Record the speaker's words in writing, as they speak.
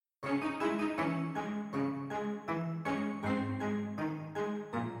Do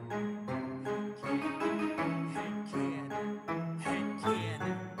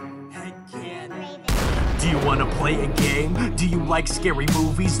you wanna play a game? Do you like scary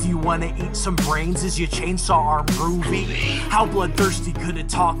movies? Do you wanna eat some brains? Is your chainsaw arm groovy? How bloodthirsty could a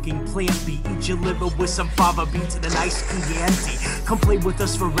talking plant be? Eat your liver with some fava beans and a nice Chianti. Come play with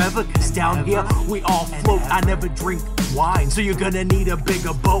us forever, cause down here we all float. I never drink wine, so you're gonna need a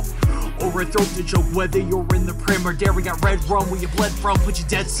bigger boat or a throat to choke. Whether you're in the prim or dairy, got red rum where you bled from. Put your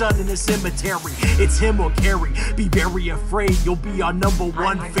dead son in a cemetery. It's him or Carrie. Be very afraid you'll be our number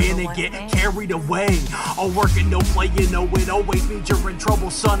one fan and get carried away. All work and no play, you know it always means you're in trouble,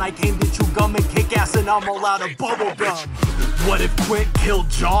 son. I came to chew gum and kick ass and I'm all out of bubble gum. What if Quint killed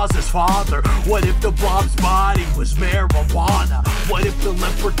Jaws' father? What if the Blob's body was marijuana? What if the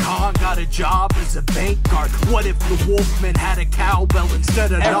leprechaun got a job as a bank guard? What if the Wolfman had a cowbell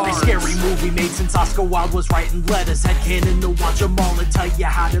instead of every scary movie made since Oscar Wilde was writing letters had canon to watch them all and tell you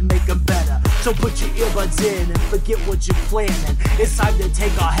how to make them better. So put your earbuds in and forget what you're planning. It's time to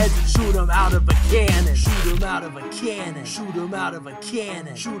take our heads and shoot them out of a cannon. Shoot them out of a cannon. Shoot them out of a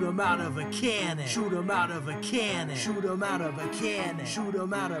cannon. Shoot them out of a cannon. Shoot them out of a cannon. Shoot them out of a cannon. Shoot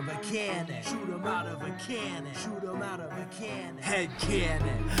them out of a cannon. Shoot them out of a cannon. Shoot them out of a cannon. Head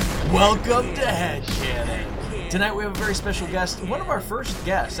cannon. Welcome to Head Cannon. Tonight we have a very special guest. One of our first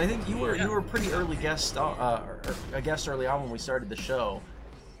guests. I think you were a pretty early guest, a guest early on when we started the show.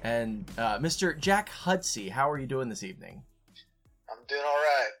 And Mr. Jack Hutsey, how are you doing this evening? I'm doing all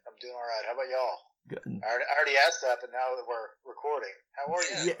right. How about y'all? Good. I already asked that, but now that we're recording, how are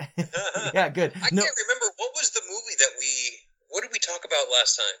you? Yeah, yeah, good. I can't remember, what was the movie that what did we talk about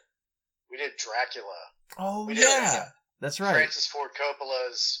last time? We did Dracula. Oh, yeah. That's right. Francis Ford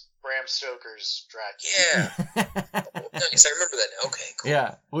Coppola's, Bram Stoker's Dracula. Yeah. Nice, I remember that now. Okay, cool.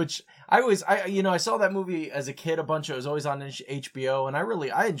 Yeah, which I saw that movie as a kid a bunch. It was always on HBO, and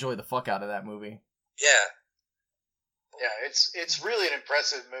I enjoy the fuck out of that movie. Yeah. Yeah, it's really an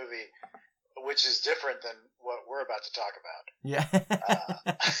impressive movie, which is different than what we're about to talk about. Yeah.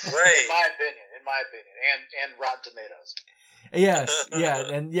 Right. In my opinion, and Rotten Tomatoes. Yes,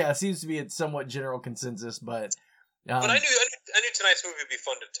 yeah, and yeah, it seems to be a somewhat general consensus, but I knew tonight's movie would be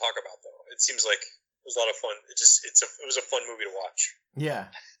fun to talk about, though. It seems like it was a lot of fun. It was a fun movie to watch. Yeah,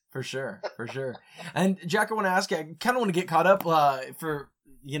 for sure. And Jack, I want to ask you, I kind of want to get caught up for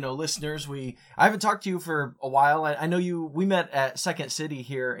listeners. I haven't talked to you for a while. I know we met at Second City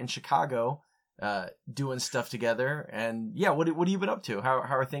here in Chicago, doing stuff together. And yeah, what have you been up to? How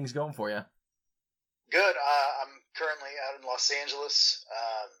are things going for you? Good. I'm currently out in Los Angeles.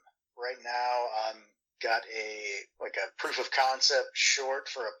 Right now, I'm got a proof of concept short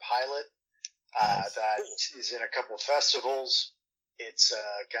for a pilot that is in a couple of festivals. It's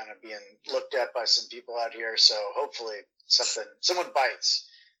kind of being looked at by some people out here, so hopefully someone bites.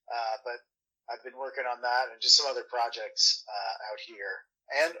 But I've been working on that and just some other projects out here.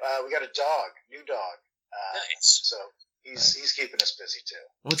 And we got a new dog. Nice. So he's keeping us busy too.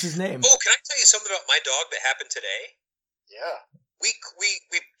 What's his name? Oh, can I tell you something about my dog that happened today? Yeah. We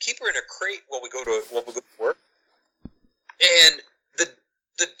keep her in a crate while we go to work, and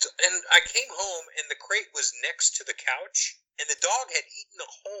and I came home and the crate was next to the couch, and the dog had eaten a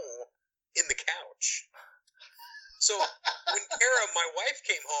hole in the couch. So when Kara, my wife,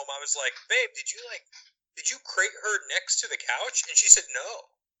 came home, I was like, "Babe, did you crate her next to the couch?" And she said, "No."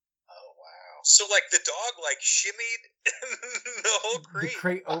 Oh wow! So the dog shimmied the whole crate. The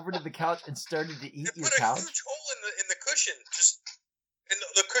crate over to the couch and started to eat your couch. Put a huge hole in the cushion, and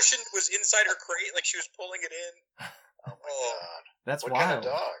the cushion was inside her crate, like she was pulling it in. Oh my god! That's what wild. kind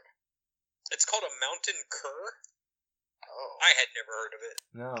of dog? It's called a mountain cur. Oh, I had never heard of it.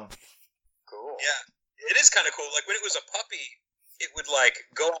 No. Yeah, cool. it is kind of cool. Like when it was a puppy, it would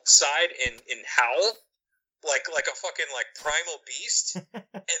go outside and howl. Like a fucking primal beast, and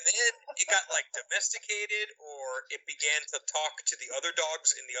then it got domesticated, or it began to talk to the other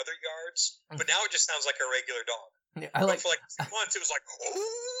dogs in the other yards. But now it just sounds like a regular dog. Yeah, for 2 months it was like,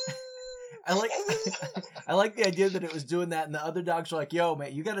 oh. I like the idea that it was doing that, and the other dogs were like, "Yo,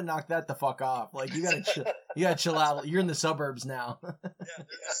 man, you got to knock that the fuck off. You got to chill out. You're in the suburbs now." Yeah,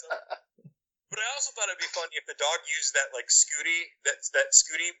 but I also thought it'd be funny if the dog used that Scooty, that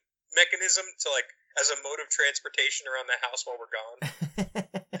Scooty mechanism to as a mode of transportation around the house while we're gone.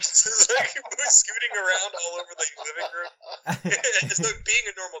 It's scooting around all over the living room. It's like being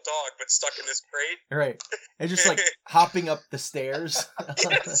a normal dog, but stuck in this crate. Right. And just hopping up the stairs.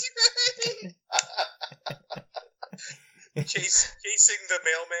 Yes, right. chasing the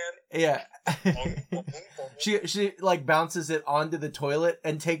mailman. Yeah. She like bounces it onto the toilet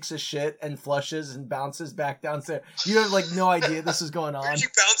and takes a shit and flushes and bounces back downstairs. You have like no idea this is going on. She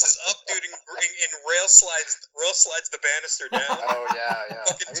bounces up, dude, and rail slides the banister down. Oh yeah.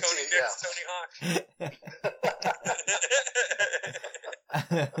 Fucking Tony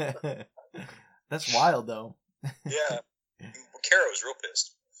Hawk. That's wild though. Yeah. Kara was real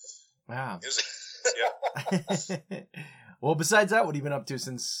pissed. Wow. Yeah. Well, besides that, what have you been up to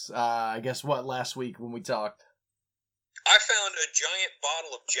since I guess last week when we talked? I found a giant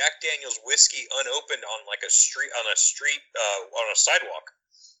bottle of Jack Daniel's whiskey unopened on a sidewalk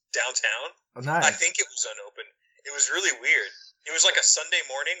downtown. Oh, nice. I think it was unopened. It was really weird. It was like a Sunday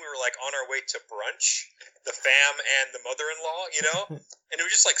morning. We were like on our way to brunch, the fam and the mother-in-law, and it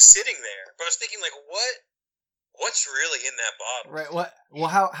was just like sitting there. But I was thinking, like, what's really in that bottle? Right. What?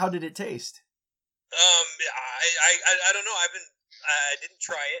 Well, how did it taste? I don't know. I didn't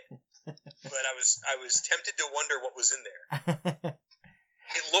try it, but I was tempted to wonder what was in there.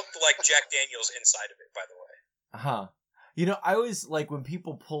 It looked like Jack Daniel's inside of it, by the way. Huh. You know, I always like when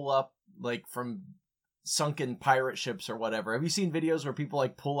people pull up like from sunken pirate ships or whatever. Have you seen videos where people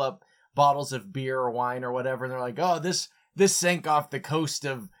like pull up bottles of beer or wine or whatever, and they're like, "Oh, this sank off the coast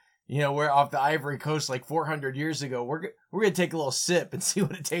of." We're off the Ivory Coast like 400 years ago. We're gonna take a little sip and see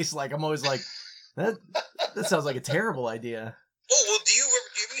what it tastes like. I'm always like, that sounds like a terrible idea. Oh well, have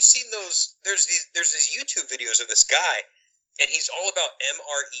you seen those? There's these YouTube videos of this guy, and he's all about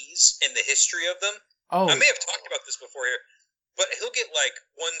MREs and the history of them. Oh, I may have talked about this before here, but he'll get like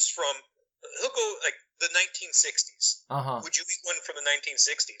ones from he'll go like the 1960s. Would you eat one from the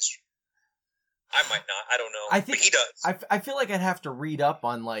 1960s? I might not. I don't know. But he does. I feel like I'd have to read up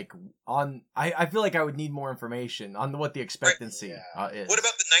on I feel like I would need more information on what the expectancy is. What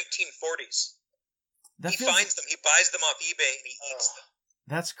about the 1940s? He finds them. He buys them off eBay and he eats them.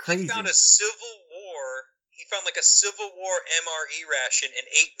 That's crazy. He found a Civil War. He found like a Civil War MRE ration and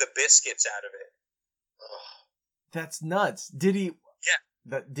ate the biscuits out of it. That's nuts. Did he?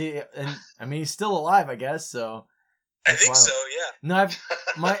 Yeah. And I mean, he's still alive, I guess. So. I think so, yeah. No,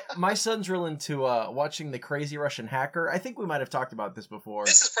 my son's real into watching The Crazy Russian Hacker. I think we might have talked about this before.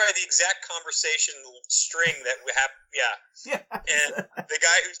 This is probably the exact conversation string that we have. Yeah. And the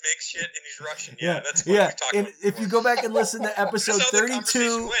guy who makes shit and he's Russian. Yeah, that's what we talked about. If you go back and listen to episode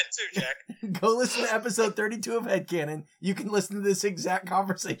 32, went too, Jack. Go listen to episode 32 of Headcanon. You can listen to this exact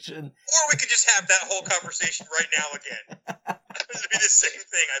conversation. Or we could just have that whole conversation right now again. It would be the same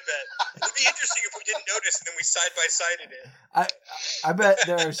thing, I bet. It would be interesting if we didn't notice and then we side-by-sided it. I bet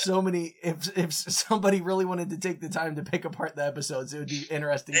there are so many. If somebody really wanted to take the time to pick apart the episodes, it would be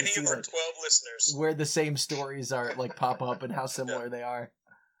interesting to see of our 12 listeners where the same stories are like pop up and how similar they are.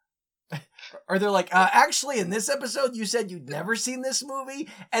 Or they're like, actually, in this episode, you said you'd never seen this movie,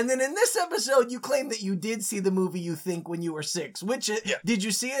 and then in this episode, you claim that you did see the movie you think when you were 6. Did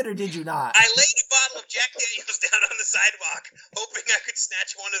you see it or did you not? I laid a bottle of Jack Daniels down on the sidewalk, hoping I could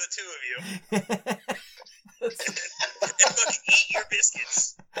snatch one of the two of you. And fucking eat your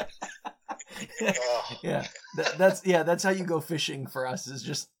biscuits. That's how you go fishing for us, is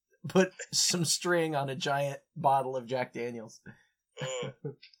just put some string on a giant bottle of Jack Daniels.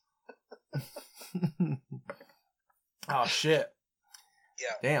 Oh shit.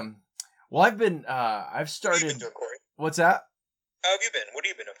 Yeah. Damn. Well, I've started. What have you been doing, Corey? What's that? How have you been? What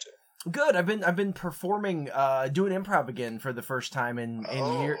have you been up to? Good. I've been performing, doing improv again for the first time in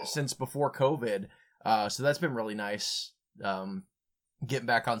years since before COVID. So that's been really nice. Getting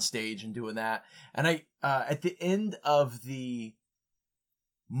back on stage and doing that. And I at the end of the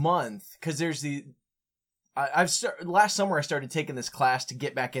month, because there's last summer I started taking this class to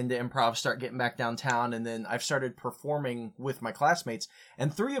get back into improv, start getting back downtown, and then I've started performing with my classmates.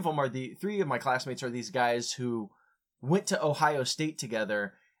 And three of my classmates are these guys who went to Ohio State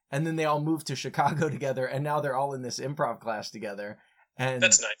together, and then they all moved to Chicago together, and now they're all in this improv class together. And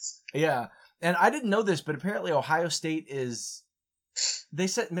that's nice. Yeah. And I didn't know this, but apparently Ohio State they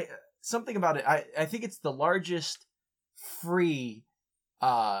said something about it. I think it's the largest free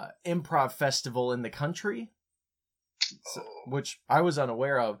improv festival in the country, which I was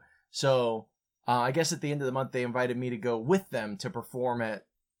unaware of. So I guess at the end of the month they invited me to go with them to perform at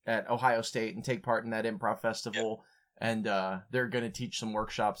Ohio State and take part in that improv festival. And they're going to teach some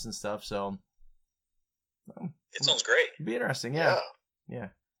workshops and stuff. So it sounds great. It'd be interesting. Yeah.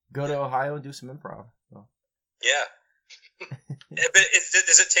 Go to Ohio and do some improv. So. Yeah. But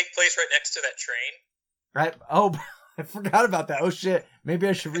does it take place right next to that train? Right. Oh, I forgot about that. Oh shit. Maybe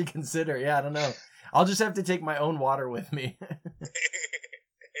I should reconsider. Yeah, I don't know. I'll just have to take my own water with me.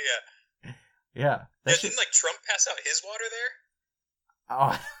 Yeah. Yeah. Didn't like Trump pass out his water there?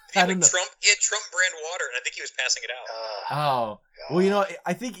 Oh, I don't know. He had Trump brand water, and I think he was passing it out. Oh, well, you know,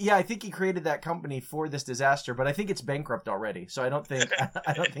 I think he created that company for this disaster, but I think it's bankrupt already. So I don't think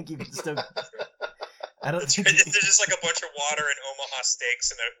you can still. I don't think There's just like a bunch of water and Omaha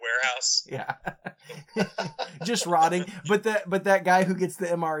steaks in a warehouse. Yeah, just rotting. But that guy who gets the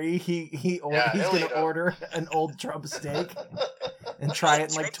MRE, he's gonna order an old Trump steak and try it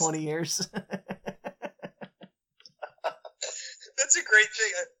in like 20 years. That's a great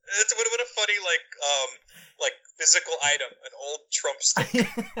thing. That's what a funny like physical item, an old Trump steak.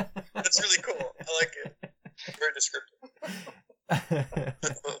 That's really cool. I like it. Very descriptive.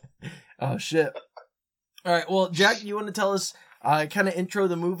 Oh shit! All right, well, Jack, you want to tell us kind of intro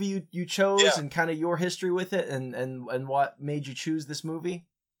the movie you chose and kind of your history with it and what made you choose this movie?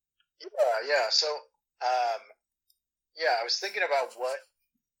 Yeah. So, I was thinking about what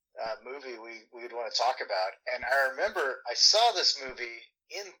movie we would want to talk about, and I remember I saw this movie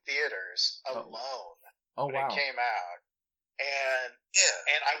in theaters alone when it came out, and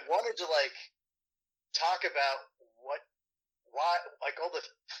I wanted to like talk about why like all the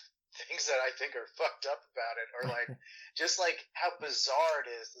things that I think are fucked up about it, or like just like how bizarre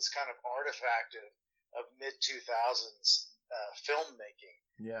it is, this kind of artifact of mid 2000s filmmaking.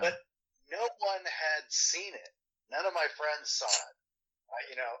 Yeah. But no one had seen it. None of my friends saw it.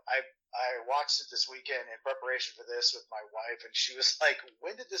 I watched it this weekend in preparation for this with my wife, and she was like,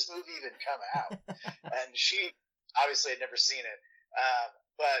 "When did this movie even come out?" And she obviously had never seen it,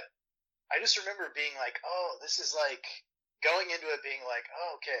 but I just remember being like, "Oh, this is like." Going into it being like,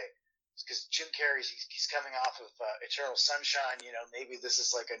 "Oh, okay," because Jim Carrey's he's coming off of Eternal Sunshine. You know, maybe this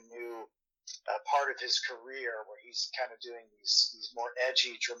is like a new part of his career where he's kind of doing these more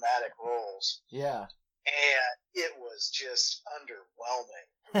edgy, dramatic roles. Yeah. And it was just underwhelming.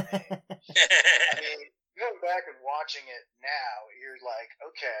 I mean, going back and watching it now, you're like,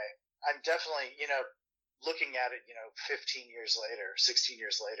 okay, I'm definitely, looking at it, 15 years later, 16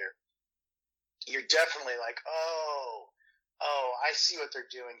 years later, you're definitely like, oh, I see what they're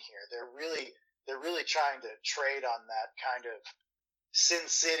doing here. They're really trying to trade on that kind of Sin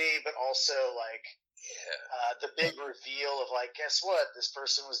City, but also like the big reveal of like, guess what? This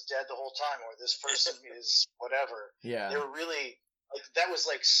person was dead the whole time, or this person is whatever. Yeah, they were really like that was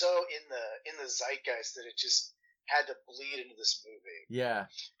like so in the zeitgeist that it just had to bleed into this movie. Yeah.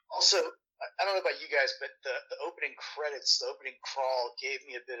 Also, I don't know about you guys, but the opening credits, the opening crawl, gave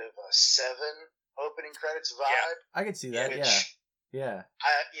me a bit of a Seven opening credits vibe. Yeah, I could see that. Yeah.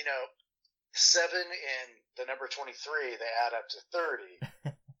 Seven and the number 23, they add up to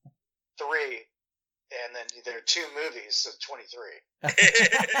 30. 3, and then there are 2 movies, so 23.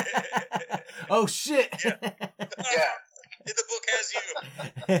 Oh shit! Yeah. The book has you.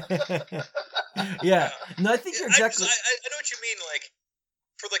 Yeah. No, I think you're exactly. I know what you mean. Like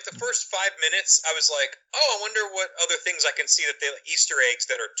for like the first 5 minutes, I was like, oh, I wonder what other things I can see that they Easter eggs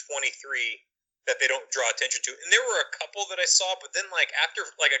that are 23 that they don't draw attention to. And there were a couple that I saw, but then like after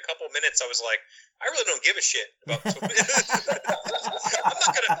like a couple minutes, I was like, I really don't give a shit about this.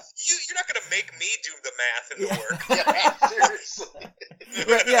 You're not gonna make me do the math and the work. Yeah, seriously.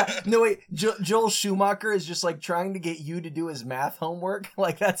 Right, yeah. No wait, Joel Schumacher is just like trying to get you to do his math homework.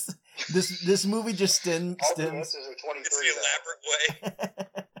 Like that's this movie just stems. All the answers are 23. It's the elaborate way to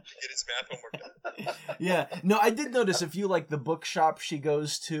get his math homework done. Yeah. No, I did notice if you like the bookshop she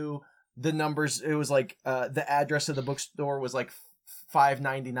goes to. The numbers, it was like the address of the bookstore was like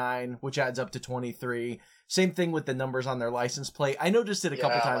 $5.99, which adds up to 23. Same thing with the numbers on their license plate. I noticed it a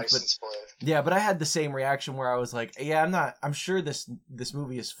couple times, but I had the same reaction where I was like, I'm sure this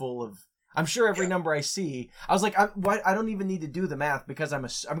movie is full of. I'm sure every number I see. I was like, I don't even need to do the math because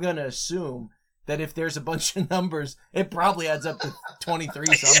I'm going to assume that if there's a bunch of numbers, it probably adds up to 23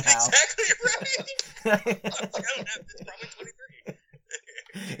 somehow. Exactly right. It's probably 23.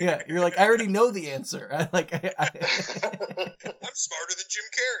 Yeah, you're like, I already know the answer. I'm smarter than Jim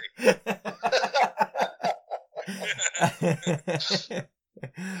Carrey.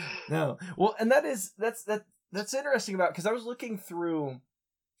 No, well, and that's interesting about because I was looking through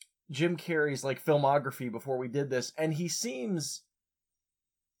Jim Carrey's like filmography before we did this, and he seems,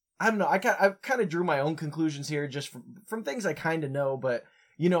 I don't know, I kind of drew my own conclusions here just from things I kind of know, but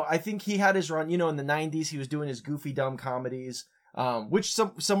I think he had his run. In the '90s, he was doing his goofy dumb comedies. Which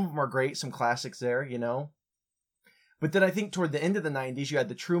some of them are great, some classics there, But then I think toward the end of the 90s, you had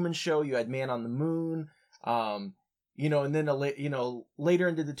The Truman Show, you had Man on the Moon, and then later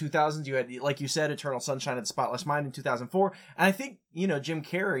into the 2000s, you had, like you said, Eternal Sunshine of the Spotless Mind in 2004. And I think, Jim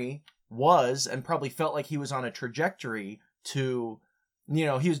Carrey was and probably felt like he was on a trajectory to You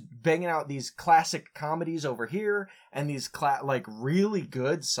know, he was banging out these classic comedies over here and these like really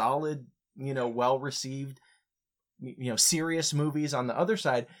good, solid, you know, well-received, you know, serious movies on the other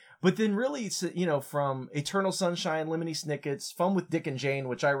side. But then really, you know, from Eternal Sunshine, Lemony Snicket's, Fun with Dick and Jane,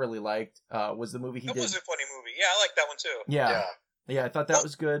 which I really liked, was the movie he did. That was a funny movie. Yeah, I like that one too. Yeah, I thought that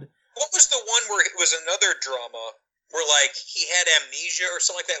was good. What was the one where it was another drama where, like, he had amnesia or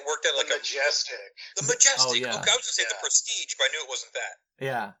something like that, worked out like Majestic. The Majestic. Oh, yeah. Okay, I was going to say The Prestige, but I knew it wasn't that.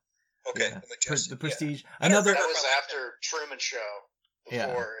 Yeah. Okay, yeah. The Majestic. The Prestige. Yeah. Another. That was after Truman Show,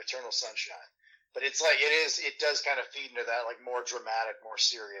 before Eternal Sunshine. But it's like, it does kind of feed into that, like, more dramatic, more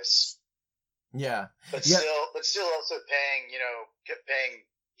serious. Yeah. But still also paying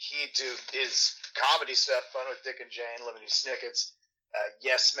heed to his comedy stuff, Fun with Dick and Jane, Lemony Snicket's.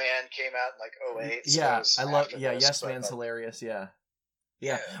 Yes Man came out in like 2008. Yeah, so I love. Yeah, Yes Man's hilarious. Yeah.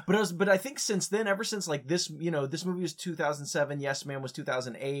 But I think since then, ever since like this, you know, this movie was 2007. Yes Man was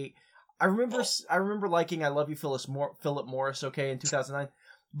 2008. I remember liking I Love You, Philip Morris. Okay, in 2009.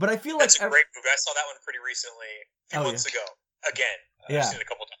 But I feel that's like a great movie. I saw that one pretty recently, a few months ago. Again, I've seen it a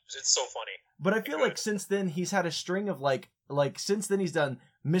couple times. It's so funny. But I feel like since then he's had a string of like since then he's done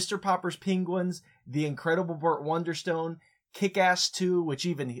Mr. Popper's Penguins, The Incredible Burt Wonderstone, Kick-Ass 2, which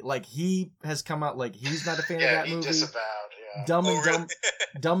even he has come out like he's not a fan of that movie. Disavowed, yeah.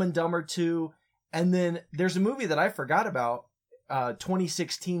 Dumb and Dumber 2, and then there's a movie that I forgot about,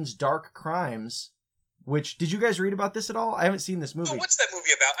 2016's Dark Crimes. Which, did you guys read about this at all? I haven't seen this movie. No, what's that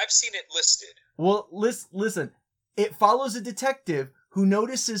movie about? I've seen it listed. Well, listen. It follows a detective who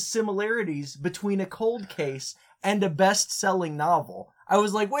notices similarities between a cold case and a best-selling novel. I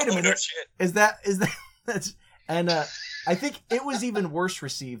was like, wait a minute. No shit. Is that's... And I think it was even worse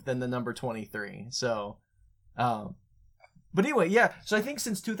received than the number 23. So, but anyway, yeah. So I think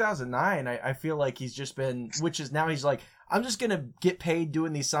since 2009, I feel like he's just been, which is now he's like, I'm just gonna get paid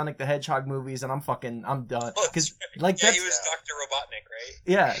doing these Sonic the Hedgehog movies, and I'm done. Because like he was Dr. Robotnik, right?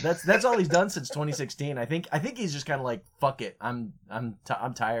 Yeah, that's all he's done since 2016. I think he's just kind of like, fuck it. I'm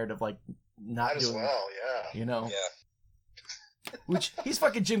tired of like not doing. Might as well, yeah. You know. Yeah. Which he's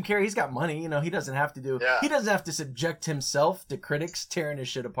fucking Jim Carrey. He's got money, you know. He doesn't have to do. Yeah. He doesn't have to subject himself to critics tearing his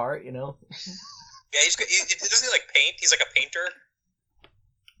shit apart, you know. Yeah, doesn't he like paint? He's like a painter.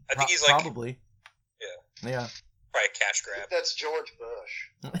 I think he's like probably. Yeah. Probably a cash grab. That's George Bush.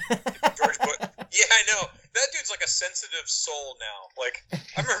 George Bush. Yeah, I know. That dude's like a sensitive soul now. Like,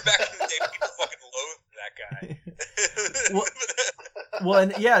 I remember back in the day, people fucking loathed that guy. well,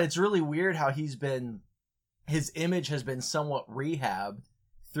 and yeah, it's really weird how his image has been somewhat rehabbed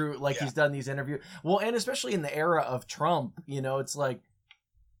through, like, he's done these interviews. Well, and especially in the era of Trump, you know, it's like,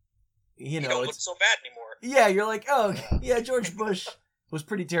 you don't look so bad anymore. Yeah, you're like, oh, yeah, George Bush was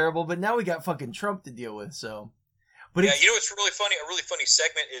pretty terrible, but now we got fucking Trump to deal with, so. But yeah, you know what's really funny? A really funny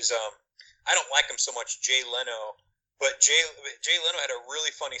segment is, I don't like him so much, Jay Leno, but Jay Leno had a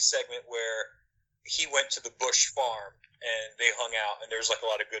really funny segment where he went to the Bush farm and they hung out, and there's like a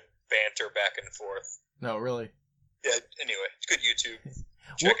lot of good banter back and forth. No, really? Yeah, anyway, it's good YouTube.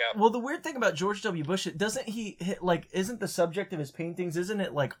 Check out. Well, the weird thing about George W. Bush, doesn't he hit, like, isn't the subject of his paintings, isn't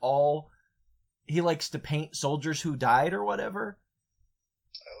it like all, he likes to paint soldiers who died or whatever?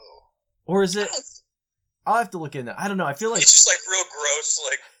 Oh. Or is it... I'll have to look into it. I don't know. I feel like it's just like real gross,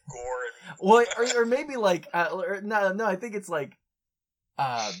 like gore. Well, or maybe like no. I think it's like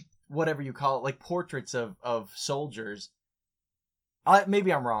whatever you call it, like portraits of soldiers.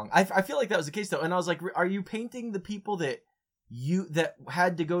 Maybe I'm wrong. I feel like that was the case though. And I was like, are you painting the people that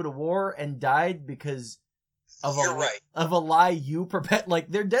had to go to war and died because of a lie you perpet?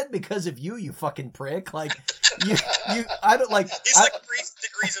 Like, they're dead because of you fucking prick. Like. I don't like. He's like 3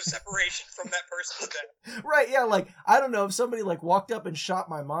 degrees of separation from that person's death. Right? Yeah. Like, I don't know if somebody like walked up and shot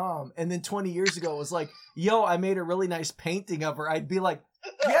my mom, and then 20 years ago was like, "Yo, I made a really nice painting of her." I'd be like,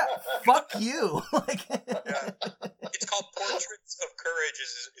 "Yeah, fuck you." Like, yeah. It's called Portraits of Courage.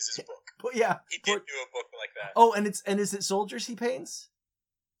 Is his book? But yeah, he did do a book like that. Oh, and is it soldiers he paints?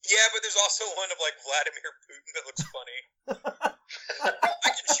 Yeah, but there's also one of like Vladimir Putin that looks funny. I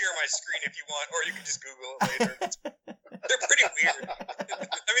can share my screen if you want, or you can just Google it later. They're pretty weird.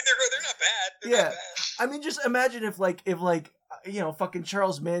 I mean, they're not bad. They're not bad. I mean, just imagine if fucking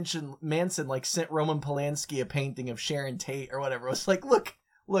Charles Manson like sent Roman Polanski a painting of Sharon Tate or whatever. It was like, look,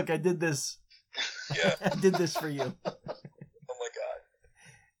 I did this. Yeah, I did this for you. Oh my god!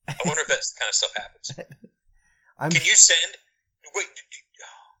 I wonder if that kind of stuff happens. Can you send? Wait.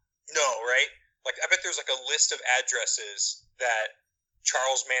 No, right? Like, I bet there's like a list of addresses that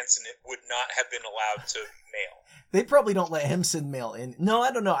Charles Manson would not have been allowed to mail. They probably don't let him send mail in. No,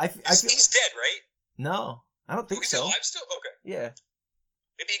 I don't know. I feel... He's dead, right? No, I don't think so. He's alive still? Okay. Yeah.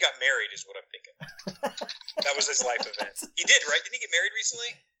 Maybe he got married, is what I'm thinking. That was his life event. He did, right? Didn't he get married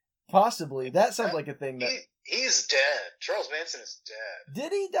recently? Possibly. That sounds like a thing that... He's dead. Charles Manson is dead.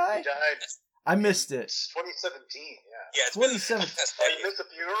 Did he die? He died. I missed it. 2017, yeah. Yeah, it's 2017. Oh, you missed the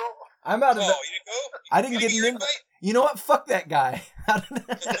funeral? I'm out of Oh, that. you didn't go? I didn't get an invite. You know what? Fuck that guy.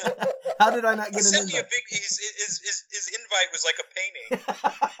 How did I not get an invite? His invite was like a painting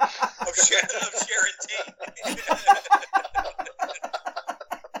of Sharon Tate.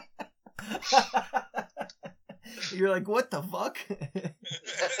 You're like, what the fuck?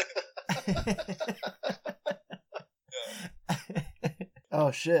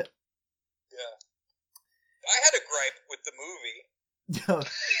 Oh shit. Yeah. I had a gripe with the movie.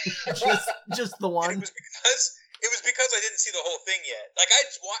 just the one. And it was because I didn't see the whole thing yet. Like I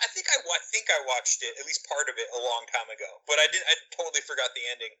think I watched it, at least part of it, a long time ago. But I totally forgot the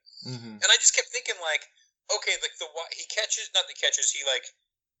ending. Mm-hmm. And I just kept thinking, like, okay, like he like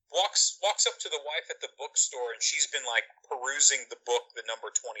walks up to the wife at the bookstore, and she's been like perusing the book, the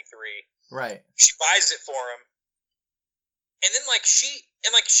number 23. Right. She buys it for him. And then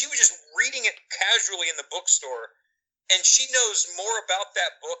she was just reading it casually in the bookstore, and she knows more about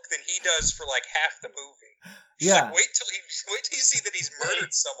that book than he does for like half the movie. She's like, wait till you see that he's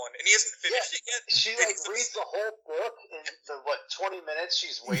murdered someone, and he hasn't finished it yet. She like reads the whole book in the 20 minutes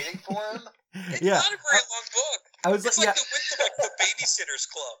she's waiting for him. It's not a very long book. It's like the width of like the Babysitters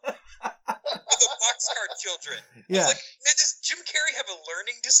Club with the boxcar children. Yeah. I was like, man, does Jim Carrey have a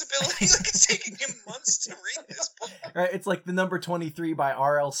learning disability? Like, it's taking him months to read this book. Right. It's like the number 23 by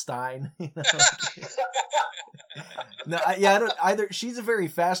R.L. Stein. You know? No, I don't either. She's a very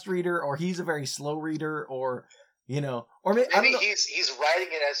fast reader, or he's a very slow reader, or or maybe I don't know. He's writing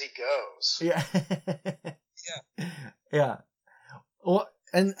it as he goes. Yeah. Yeah. Well,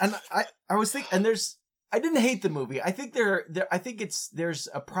 and I was thinking, and I didn't hate the movie. I think there's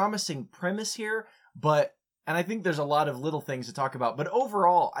a promising premise here, but I think there's a lot of little things to talk about. But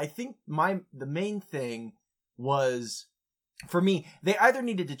overall, I think the main thing was, for me, they either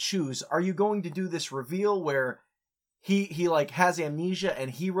needed to choose: are you going to do this reveal where he like has amnesia and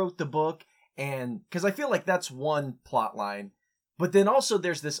he wrote the book, and because I feel like that's one plot line, but then also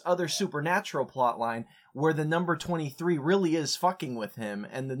there's this other supernatural plot line where the number 23 really is fucking with him,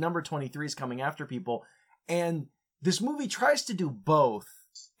 and the number 23 is coming after people, and this movie tries to do both,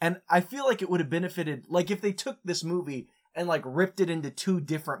 and I feel like it would have benefited, like, if they took this movie and like ripped it into two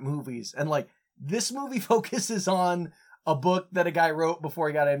different movies, and like this movie focuses on a book that a guy wrote before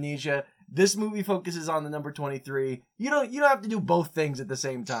he got amnesia. This movie focuses on the number 23. You don't have to do both things at the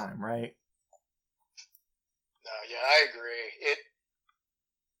same time, right? No, yeah, I agree.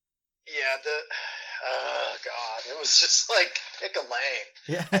 Oh God, it was just like pick a lane.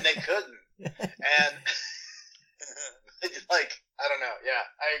 Yeah. And they couldn't. And like, I don't know. Yeah,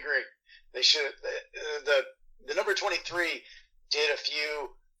 I agree. They should, the number 23 did a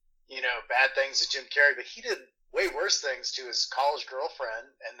few, bad things to Jim Carrey, but he did way worse things to his college girlfriend,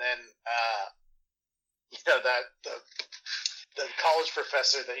 and then the college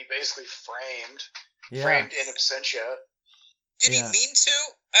professor that he basically framed in absentia. Did he mean to?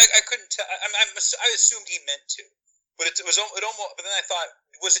 I couldn't tell. I assumed he meant to, but it almost. But then I thought,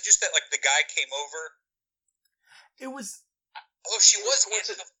 was it just that like the guy came over? It was. Oh, she was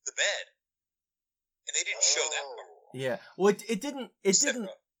handcuffed to the bed, and they didn't show that part. Yeah. Well, it didn't.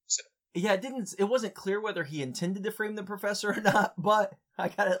 Yeah, it didn't. It wasn't clear whether he intended to frame the professor or not. But I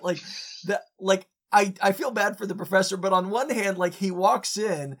got it. I feel bad for the professor, but on one hand, like, he walks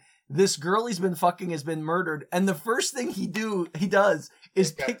in, this girl he's been fucking has been murdered, and the first thing he does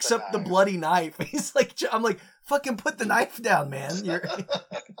is picks up the bloody knife. He's like, I'm like, fucking put the knife down, man. You're gonna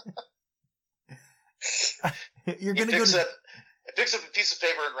go to. He picks up a piece of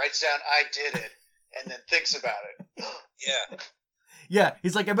paper and writes down, "I did it," and then thinks about it. Yeah. Yeah,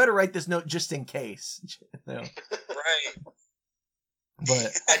 he's like, I better write this note just in case. Right.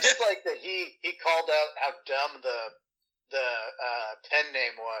 But I did like that he called out how dumb the pen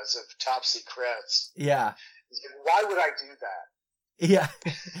name was of Top Secrets. Yeah. Why would I do that? Yeah.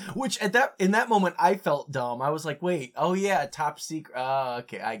 Which in that moment I felt dumb. I was like, wait, oh yeah, Top Secret. Oh,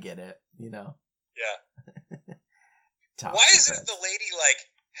 okay, I get it. Yeah. Why isn't the lady like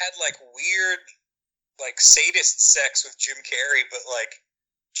had like weird like sadist sex with Jim Carrey, but like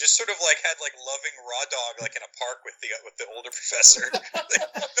just sort of like had like loving raw dog like in a park with the older professor? Like,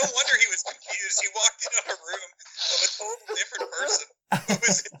 no wonder he was confused. He walked into a room of a totally different person who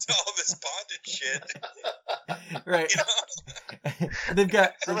was into all this bondage shit. Right. They've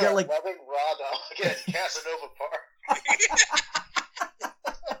got like loving raw dog at Casanova Park.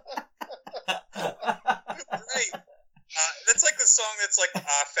 Right. That's like the song it's like,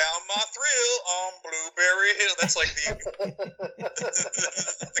 I found my thrill on Blueberry Hill. That's like the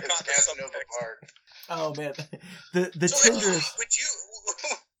Casanova Park. Oh man, the so tenderest. Would you?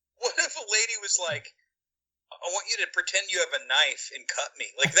 What if a lady was like, I want you to pretend you have a knife and cut me?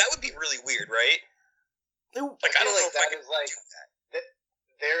 Like, that would be really weird, right? Like, I don't know if I could do that.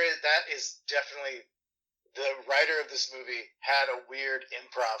 That is definitely, the writer of this movie had a weird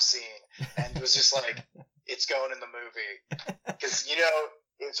improv scene and was just like, it's going in the movie. Because,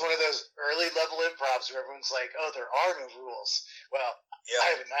 it's one of those early level improvs where everyone's like, oh, there are no rules. Well, I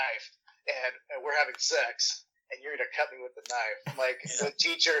have a knife and we're having sex and you're going to cut me with the knife. Like, the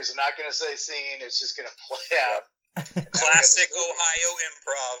teachers are not going to say scene, it's just going to play out. Classic Ohio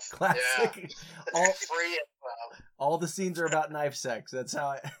improv. Classic. All free improv. All the scenes are about knife sex. That's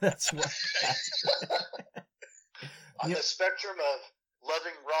how. That's what. On the spectrum of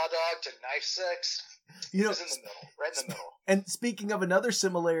loving raw dog to knife sex, it's in the middle, right in the middle. And speaking of another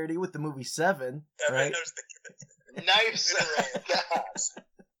similarity with the movie Seven, right? Knife sex.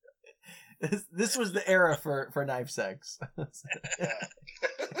 This was the era for knife sex. Yeah.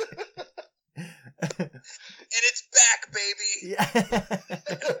 And it's back, baby. Yeah.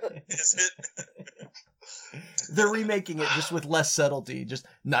 Is it? They're remaking it just with less subtlety. Just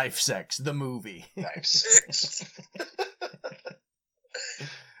knife sex, the movie. Knife sex.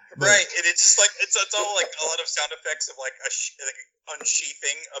 Right, and it's just like it's all like a lot of sound effects of like like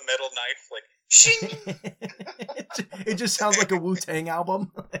unsheathing a metal knife, like shing. It just sounds like a Wu-Tang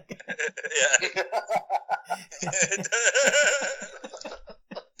album. Yeah.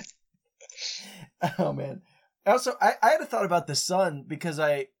 Oh man. Also, I had a thought about the son because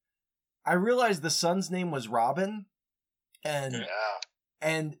I realized the son's name was Robin, and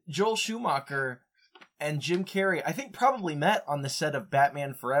Joel Schumacher and Jim Carrey, I think, probably met on the set of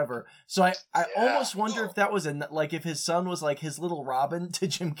Batman Forever. So I almost wonder if that was if his son was like his little Robin to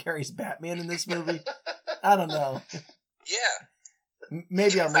Jim Carrey's Batman in this movie. I don't know. Yeah.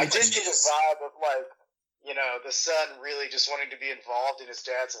 Maybe I'm I reaching. did get a vibe of like, the son really just wanting to be involved in his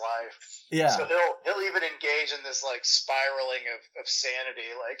dad's life. Yeah. So he'll even engage in this like spiraling of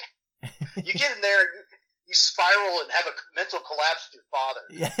sanity. Like, you get in there, you spiral and have a mental collapse with your father.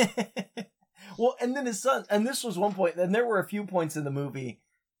 Yeah. Well, and then his son, and this was one point, and there were a few points in the movie,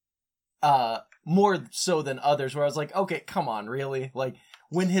 more so than others, where I was like, okay, come on, really? Like,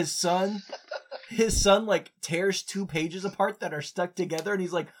 when his son like tears 2 pages apart that are stuck together, and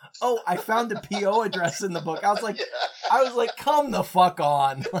he's like, oh, I found a PO address in the book. I was like, come the fuck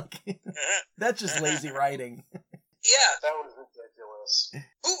on. Like, that's just lazy writing. Yeah. That was ridiculous.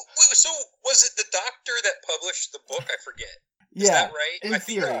 So was it the doctor that published the book? I forget. Is Yeah, that right? in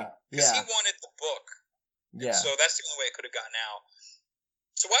theory. Because Yeah. he wanted the book. Yeah. So that's the only way it could have gotten out.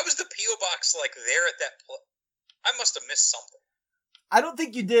 So why was the P.O. box like there at that place? I must have missed something. I don't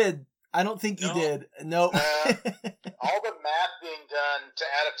think you did. You did. No. All the math being done to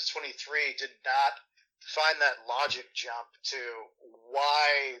add up to 23 did not find that logic jump to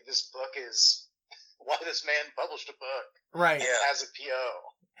why this man published a book. Right. As a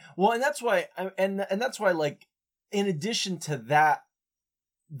PO. Well, and that's why, that's why, like, in addition to that,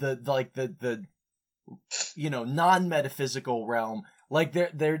 the non-metaphysical realm, like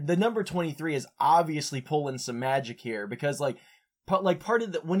the number 23 is obviously pulling some magic here, because like part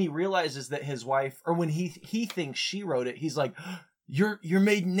of when he realizes that his wife, or when he thinks she wrote it, he's like, your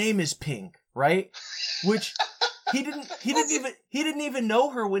maiden name is Pink, right? Which he didn't even know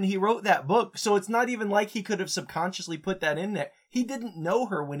her when he wrote that book, so it's not even like he could have subconsciously put that in there. He didn't know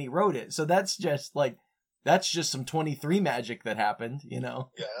her when he wrote it, so that's just some 23 magic that happened, Yeah.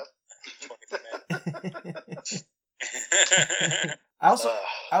 23 I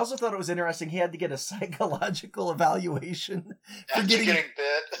also thought it was interesting. He had to get a psychological evaluation for getting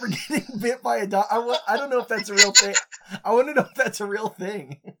bit by a dog. I don't know if that's a real thing. I want to know if that's a real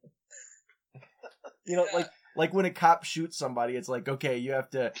thing. Like when a cop shoots somebody, it's like, okay, you're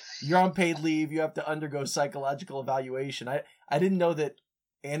on paid leave. You have to undergo psychological evaluation. I didn't know that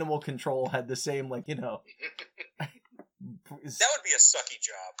animal control had the same, That would be a sucky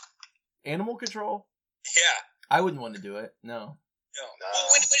job. Animal control? Yeah. I wouldn't want to do it. No. No. Well,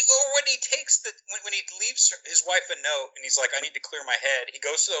 when he takes when he leaves his wife a note and he's like, I need to clear my head. He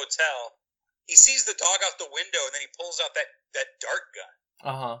goes to the hotel. He sees the dog out the window and then he pulls out that dart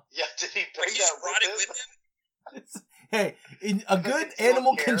gun. Yeah, did he bring He brought it with him? Hey, a good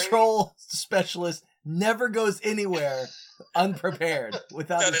animal control specialist never goes anywhere unprepared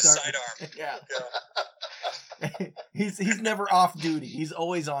without his sidearm. Yeah. He's never off duty. He's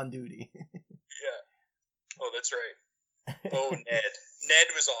always on duty. Yeah. Oh, that's right. Oh, Ned. Ned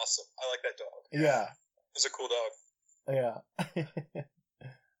was awesome. I like that dog. Yeah. It was a cool dog. Yeah.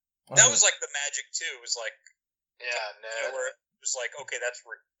 That was like the magic too. It was like, Yeah, where it was like, okay, that's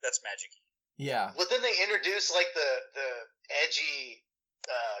magic. Yeah. Well, then they introduced like the edgy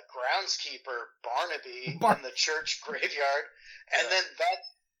groundskeeper Barnaby in the church graveyard, and then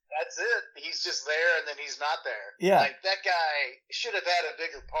that's it. He's just there, and then he's not there. Yeah. Like that guy should have had a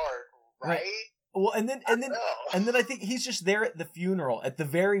bigger part, right? Well, and then I think he's just there at the funeral at the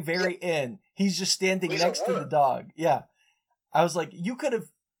very end. He's just standing next to the dog. Yeah. I was like, you could have.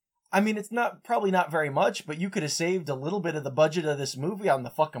 I mean, it's probably not very much, but you could have saved a little bit of the budget of this movie on the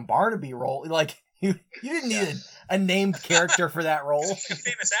fucking Barnaby role. Like, you didn't need a named character for that role. He's a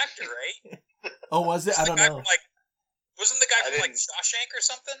famous actor, right? Oh, was it? I don't know. Wasn't the guy from like Shawshank or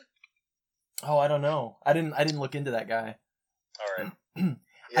something? Oh, I don't know. I didn't look into that guy. All right.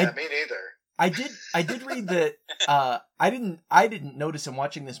 Yeah, me neither. I did read that. I didn't notice him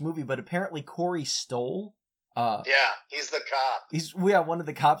watching this movie, but apparently Corey Stoll. Yeah, he's the cop. He's one of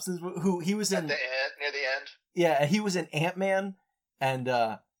the cops who he was in near the end. Yeah, he was in Ant-Man,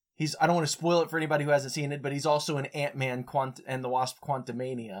 and he's. I don't want to spoil it for anybody who hasn't seen it, but he's also in Ant-Man and the Wasp: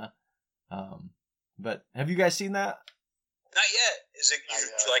 Quantumania. But have you guys seen that? Not yet. Did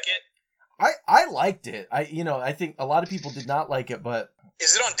you like it? I liked it. I think a lot of people did not like it, but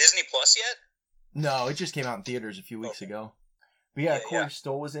is it on Disney Plus yet? No, it just came out in theaters a few weeks ago. But yeah, Corey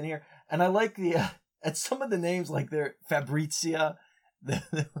Stoll was in here, and I like the and some of the names, like they're Fabrizia. Yeah,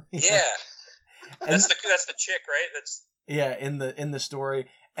 that's the chick, right? That's in the story,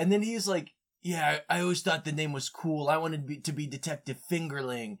 and then he's like, yeah, I always thought the name was cool. I wanted to be Detective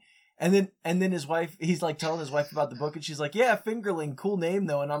Fingerling. And then his wife, he's like telling his wife about the book, and she's like, yeah, Fingerling, cool name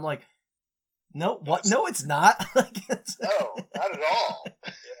though. And I'm like, no, what? No, it's not. No, not at all.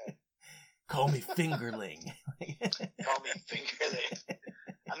 Call me Fingerling. Call me Fingerling.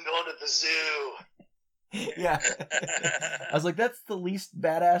 I'm going to the zoo. Yeah. I was like, that's the least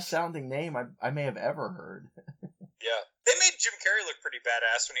badass sounding name I may have ever heard. Yeah. They made Jim Carrey look pretty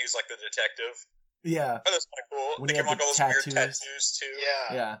badass when he was like the detective. Yeah. Oh, that's kind of cool. When they he gave had him the all those weird tattoos too.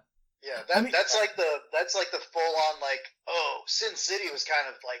 Yeah. Yeah. Yeah, that's like the full on like, Sin City was kind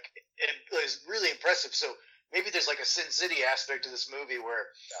of like, it was really impressive. So maybe there's like a Sin City aspect to this movie where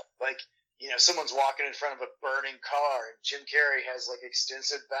like, someone's walking in front of a burning car and Jim Carrey has like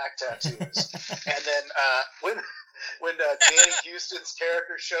extensive back tattoos. And then when Danny Houston's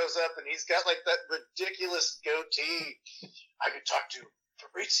character shows up and he's got like that ridiculous goatee, I could talk to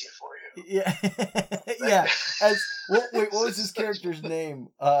Fabrizia for you. Yeah. Yeah. What was his character's name?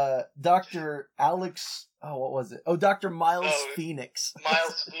 Dr. Alex. Oh, what was it? Oh, Dr. Miles Phoenix.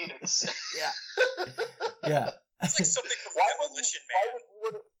 Miles Phoenix. Yeah. Yeah. It's like something from Demolition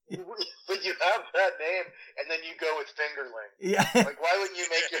Man. But you have that name, and then you go with Fingerling. Yeah. Like, why wouldn't you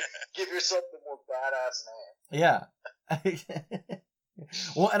give yourself the more badass name? Yeah.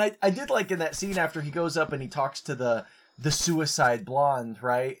 Well, and I did like in that scene after he goes up and he talks to the suicide blonde,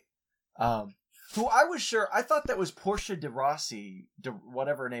 right? Who I was sure, I thought that was Portia de Rossi,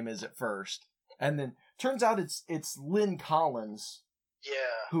 whatever her name is at first. And then turns out it's Lynn Collins.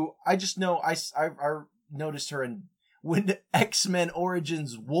 Yeah. Who I just know, I noticed her when X-Men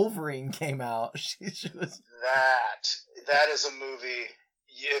Origins Wolverine came out. She was... That is a movie.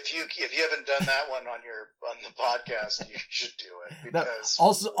 If you haven't done that one on the podcast, you should do it because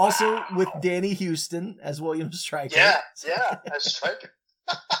also with Danny Houston as William Stryker. Yeah, as Stryker.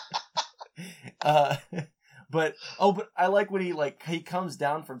 But I like when he comes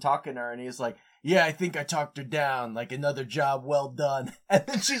down from talking to her and he's like, yeah, I think I talked her down, like another job well done, and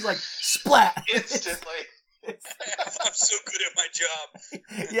then she's like, splat instantly. I'm so good at my job.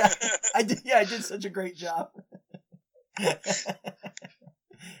 Yeah, I did such a great job.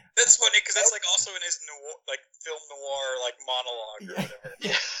 That's funny because that's like also in his film noir monologue or whatever.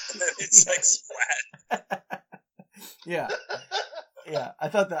 Yeah. And then it's like splat. Yeah. Yeah, I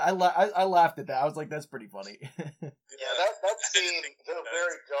thought that I laughed at that. I was like, that's pretty funny. Yeah, that scene, though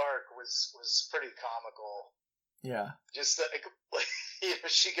very dark, was pretty comical. Yeah. Just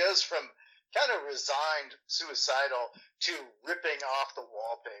she goes from kind of resigned, suicidal, to ripping off the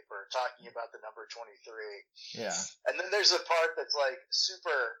wallpaper, talking about the number 23. Yeah. And then there's a part that's like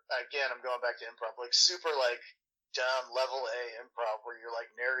super, again, I'm going back to improv, like super like dumb level A improv where you're like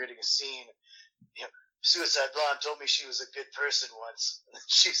narrating a scene. Suicide Blonde told me she was a good person once.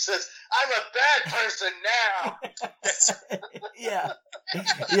 She says, I'm a bad person now. Yeah.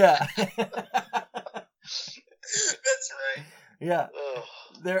 Yeah. That's right. Yeah.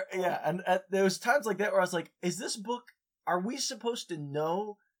 And there was times like that where I was like, are we supposed to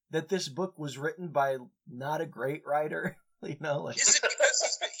know that this book was written by not a great writer? You know, like, is it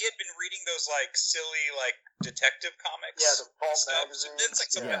because he had been reading those like silly like detective comics? Yeah, the pulp So magazines. it's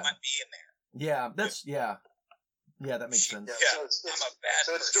like something Yeah. that might be in there. yeah, that's yeah, that makes sense. Yeah, Yeah, so it's I'm a bad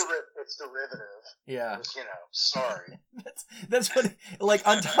person. it's derivative. Yeah, You know, sorry. that's what, like,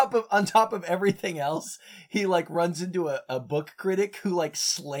 on top of everything else, he like runs into a book critic who like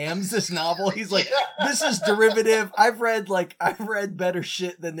slams this novel. He's like, this is derivative. I've read better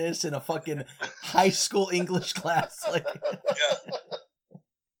shit than this in a fucking high school English class. Like, Yeah.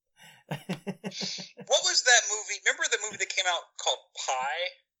 What was that movie? Remember the movie that came out called Pi?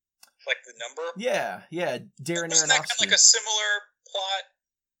 Like the number? yeah, Darren Wasn't that kind of Aronofsky. like a similar plot?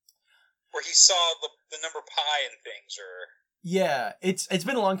 Where he saw the number pi and things, or... Yeah, it's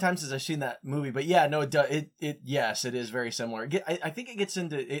been a long time since I've seen that movie, but yeah, no, yes, it is very similar. I think it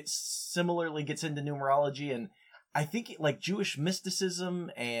similarly gets into numerology, and I think like Jewish mysticism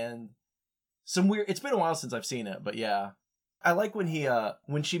and some weird. It's been a while since I've seen it, but yeah, I like when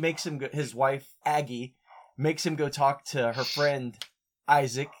when she makes him his wife Aggie makes him go talk to her friend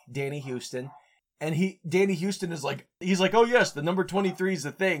Isaac, Danny Houston. And Danny Houston is like, he's like, oh yes, the number 23 is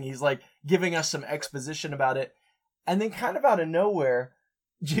the thing. He's like giving us some exposition about it. And then kind of out of nowhere,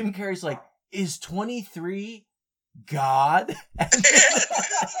 Jim Carrey's like, is 23 God?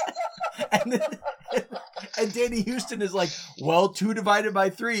 And Danny Houston is like, well, 2 divided by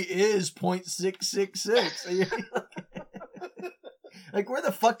 3 is 0.666. Like, where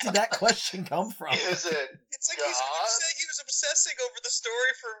the fuck did that question come from? Is it? It's like God? he was obsessing over the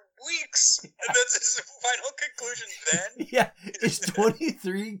story for weeks, and that's his final conclusion then? Yeah, is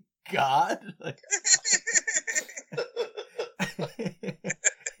 23 God? Like,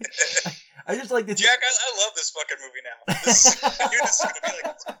 I just like the Jack, I love this fucking movie now. I knew this was going to be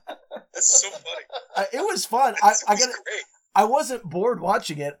like, that's so funny. It was fun. Great. I wasn't bored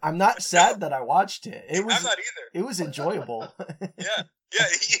watching it. I'm not sad that I watched it. I'm not either. It was enjoyable. Yeah.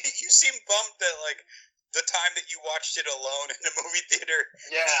 You seem bummed that, like, the time that you watched it alone in a movie theater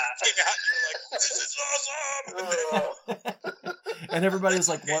came out, you're like, this is awesome! And everybody was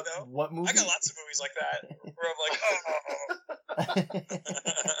like, okay, what movie? I got lots of movies like that, where I'm like,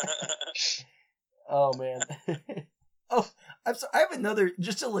 Oh, man. I have another,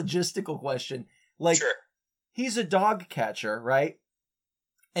 just a logistical question. Like, Sure. He's a dog catcher, right?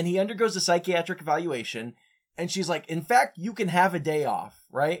 And he undergoes a psychiatric evaluation, and she's like, in fact, you can have a day off,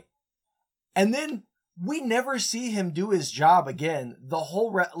 right? And then we never see him do his job again. The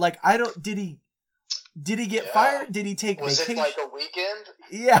whole did he get fired? Did he take vacation? Was it like a weekend?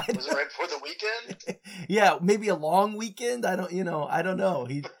 Yeah. Was it right before the weekend? Yeah, maybe a long weekend. I don't know.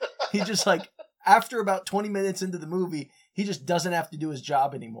 He just like, after about 20 minutes into the movie, he just doesn't have to do his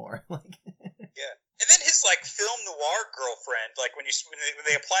job anymore. Like, yeah. And then his, like, film noir girlfriend, like, when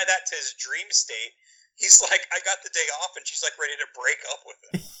they apply that to his dream state, he's like, I got the day off, and she's, like, ready to break up with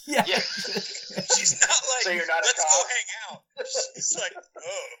him. Yeah. She's not like, So you're not let's a go cop? hang out. She's like,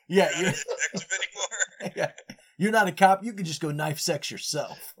 oh, Yeah, you're not a detective anymore. Yeah. You're not a cop. You can just go knife sex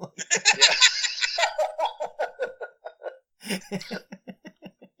yourself.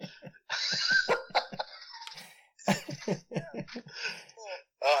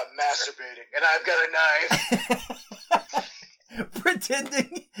 Masturbating, and I've got a knife. pretending.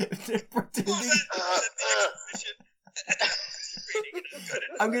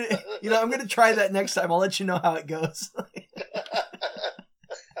 I'm gonna try that next time. I'll let you know how it goes.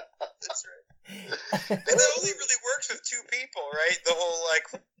 That's right. And that only really works with two people, right? The whole, like,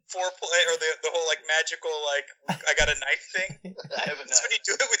 foreplay, or the whole, like, magical, like, I got a knife thing. I have a That's knife. when you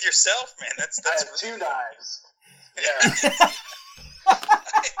do it with yourself, man. I That's have 2 knives. Yeah.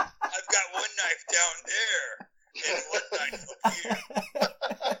 I've got one knife down there and one knife up here.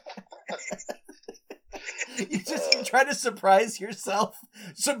 You try to surprise yourself.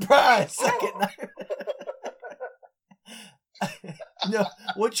 Surprise! Second knife. No,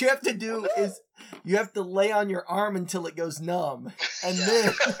 what you have to do is you have to lay on your arm until it goes numb, and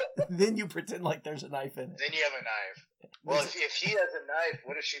then you pretend like there's a knife in it. Then you have a knife. Well, if he has a knife,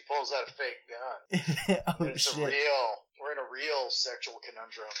 what if she pulls out a fake gun? Oh It's shit! we're in a real sexual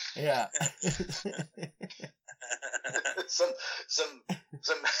conundrum. Yeah. some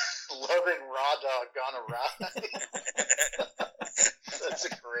loving raw dog gone awry. That's a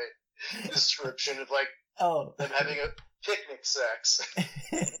great description of, like, them having a picnic sex.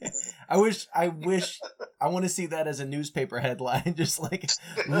 I want to see that as a newspaper headline, just like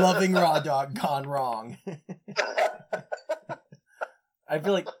loving raw dog gone wrong. I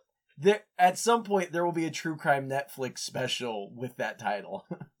feel like at some point there will be a true crime Netflix special with that title.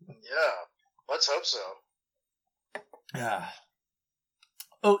 Yeah, let's hope so.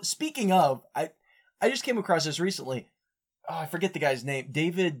 Oh, speaking of, I just came across this recently. I forget the guy's name.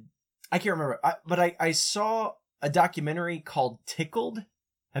 David, I can't remember. But I saw a documentary called Tickled.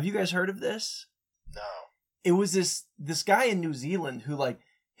 Have you guys heard of this? No. It was this guy in New Zealand who, like,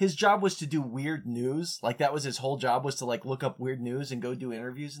 his job was to do weird news. Like, that was his whole job, was to, like, look up weird news and go do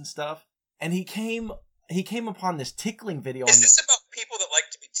interviews and stuff. And he came upon this tickling video. Is this about people that like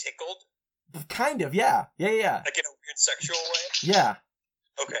to be tickled? Kind of, yeah. Yeah. Like in a weird sexual way? Yeah.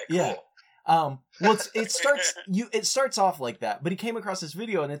 Okay, cool. Yeah. Well, it starts off like that, but he came across this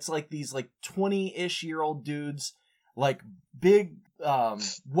video and it's like these like 20-ish year old dudes, like big,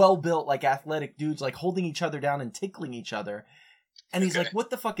 well-built, like athletic dudes, like holding each other down and tickling each other. And he's like, what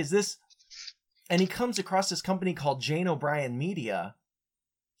the fuck is this? And he comes across this company called Jane O'Brien Media,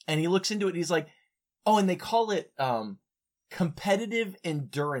 and he looks into it and he's like, oh, and they call it, competitive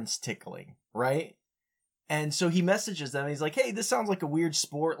endurance tickling, right? And so he messages them and he's like, hey, this sounds like a weird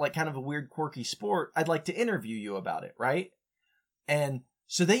sport, like kind of a weird, quirky sport. I'd like to interview you about it, right? And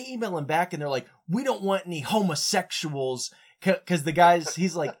so they email him back and they're like, we don't want any homosexuals, because the guy's,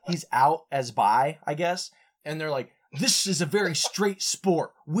 he's out as bi, I guess. And they're like, this is a very straight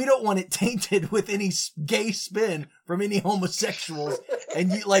sport. We don't want it tainted with any gay spin from any homosexuals.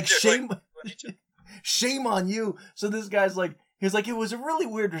 And you like, shame on you. So this guy's like, he's like, it was a really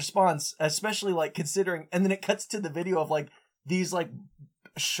weird response, especially like considering, and then it cuts to the video of like these like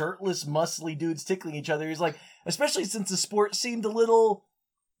shirtless, muscly dudes tickling each other. He's like, especially since the sport seemed a little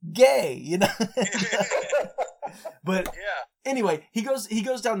gay, you know? But yeah. Anyway, he goes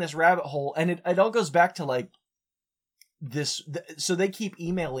down this rabbit hole, and it all goes back to like this. So they keep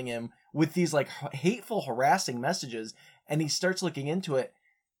emailing him with these like hateful, harassing messages, and he starts looking into it.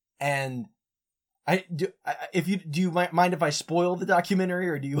 And do you mind if I spoil the documentary,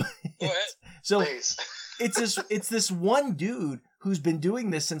 or do you? Go ahead. So Please. it's this one dude who's been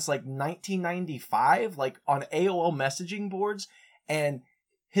doing this since like 1995, like on AOL messaging boards, and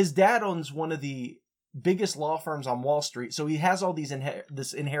his dad owns one of the biggest law firms on Wall Street, so he has all these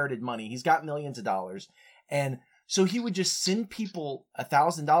this inherited money. He's got millions of dollars, and so he would just send people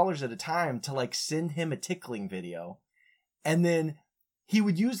 $1,000 at a time to like send him a tickling video, and then he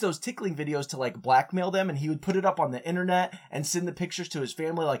would use those tickling videos to like blackmail them, and he would put it up on the internet and send the pictures to his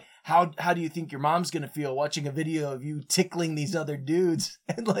family. Like, how do you think your mom's going to feel watching a video of you tickling these other dudes?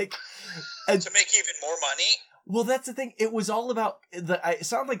 And like, to make even more money. Well, that's the thing. It was all about it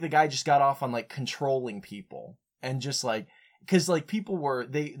sounded like the guy just got off on like controlling people, and just like, cause like people were,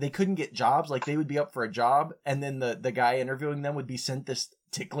 they couldn't get jobs. Like they would be up for a job, and then the guy interviewing them would be sent this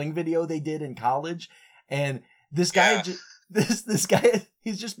tickling video they did in college. And this guy, this guy,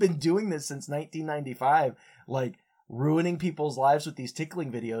 he's just been doing this since 1995, like ruining people's lives with these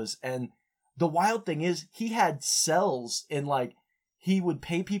tickling videos. And the wild thing is, he had cells in like, he would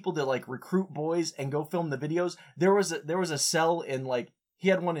pay people to like recruit boys and go film the videos. There was a cell in like, he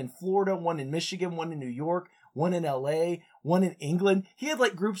had one in Florida, one in Michigan, one in New York, one in LA, one in England. He had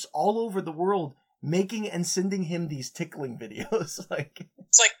like groups all over the world making and sending him these tickling videos. Like,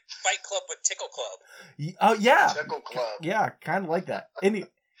 it's like Fight Club with Tickle Club. Oh yeah, Tickle Club. Yeah, kind of like that. And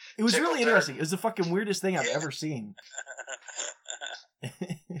it was really interesting. It was the fucking weirdest thing I've ever seen.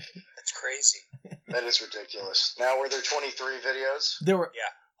 That's crazy. That is ridiculous. Now, were there 23 videos? There were. Yeah.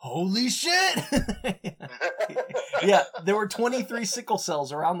 Holy shit! Yeah, there were 23 sickle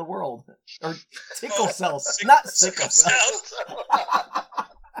cells around the world, or tickle cells, not sickle cells.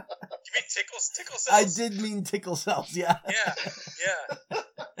 You mean tickle cells? I did mean tickle cells. Yeah. Yeah.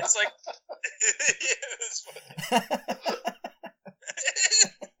 It's like. Yeah, it's funny.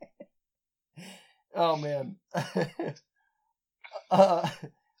 Oh man.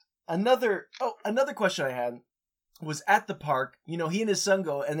 Another question I had was at the park. You know, he and his son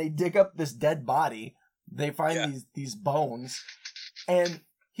go and they dig up this dead body. They find these bones, and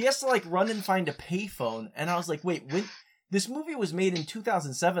he has to like run and find a payphone. And I was like, wait, when this movie was made in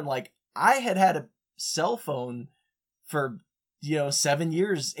 2007, like I had a cell phone for 7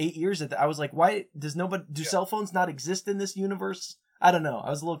 years, 8 years. I was like, why do cell phones not exist in this universe? I don't know. I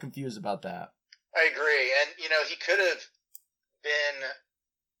was a little confused about that. I agree, and he could have been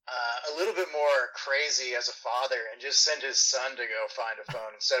a little bit more crazy as a father and just send his son to go find a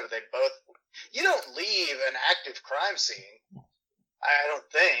phone instead of they both. You don't leave an active crime scene. I don't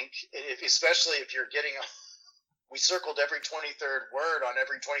think, especially if you're getting. We circled every 23rd word on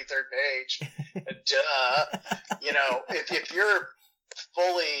every 23rd page. Duh. If you're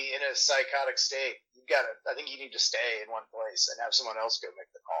fully in a psychotic state, I think you need to stay in one place and have someone else go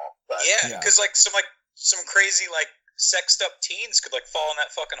make the call. But, yeah, because like some crazy like sexed up teens could like fall in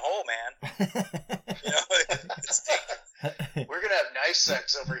that fucking hole, man. You know, it's We're gonna have knife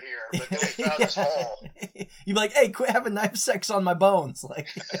sex over here, but then we found this hole. You'd be like, hey, quit having knife sex on my bones. Like,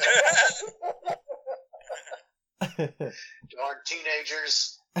 darn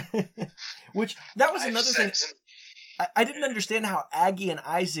teenagers. Which, that was Knife another thing. sex and- I didn't understand how Aggie and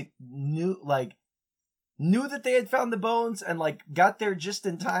Isaac knew that they had found the bones and like got there just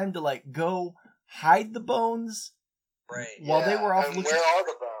in time to like go hide the bones. right. While they were off and looking. where are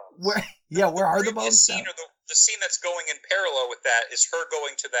the bones? Where are the Previous bones? scene, or the scene that's going in parallel with that is her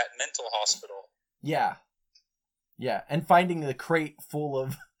going to that mental hospital. Yeah, and finding the crate full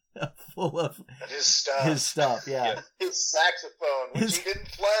of And his stuff. his stuff. Yeah, His saxophone, which he didn't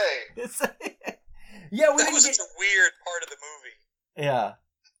play. yeah. We That didn't was get, such a weird part of the movie. yeah.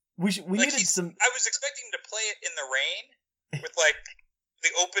 We Like, needed some. I was expecting him to play it in the rain with like the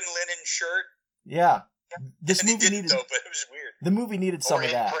open linen shirt. Yeah, this And he movie didn't needed. though, but it was weird. The movie needed some Or of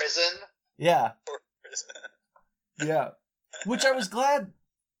in that. prison. Yeah, Or- yeah. Which I was glad.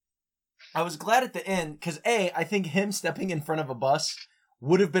 I was glad at the end because I think him stepping in front of a bus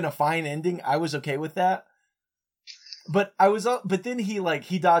would have been a fine ending. I was okay with that. But but then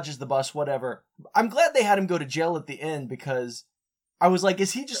he dodges the bus, whatever. I'm glad they had him go to jail at the end because I was like,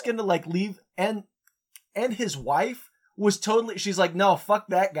 is he just gonna like leave? And his wife was totally. She's like, no, fuck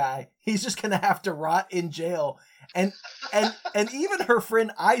that guy. He's just gonna have to rot in jail. And even her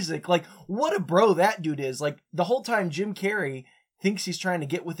friend Isaac, like, what a bro that dude is. Like the whole time, Jim Carrey thinks he's trying to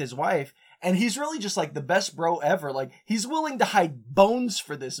get with his wife, and he's really just like the best bro ever. Like he's willing to hide bones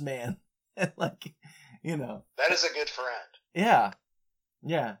for this man, and like. You know, That is a good friend.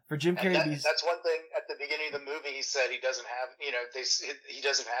 yeah, for Jim And Carrey. that's one thing at the beginning of the movie. He said he doesn't have, he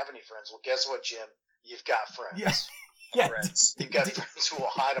doesn't have any friends. Well, guess what, Jim? You've got friends. Yeah, Friends. You've got friends who will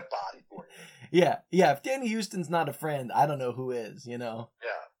hide a body for you. yeah. If Danny Houston's not a friend, I don't know who is. You know,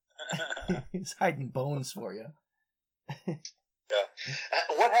 Yeah. he's hiding bones for you.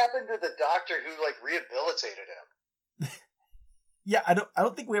 What happened to the doctor who like rehabilitated him? Yeah, I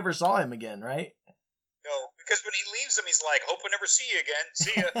don't think we ever saw him again, right? No, because when he leaves them, he's like, "Hope I never see you again."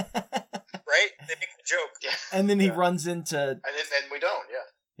 See ya. Right? They make a joke. Yeah. And then he Yeah. runs into And we don't. Yeah.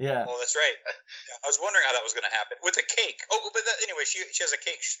 yeah. Oh, that's right. Yeah, I was wondering how that was going to happen with a cake. Oh, but anyway, she has a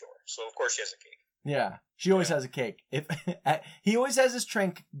cake store, so of course she has a cake. Yeah, she always has a cake. If he always has his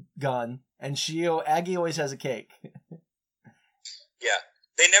trank gun, and Aggie always has a cake. Yeah,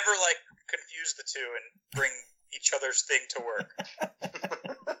 they never like confuse the two and bring each other's thing to work.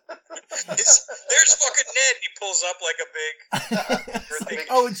 There's fucking Ned, and he pulls up like a big birthday.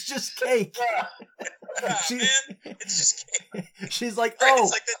 Oh, it's just cake. Ah, She- man, it's just cake. She's like, Right, oh,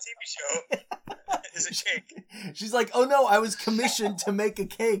 it's like that TV show. Is it cake? she's like, oh no, I was commissioned to make a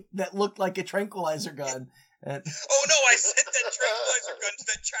cake that looked like a tranquilizer gun. And Oh no, I sent that tranquilizer gun to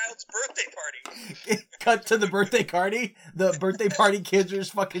that child's birthday party. cut to the birthday party. The birthday party kids are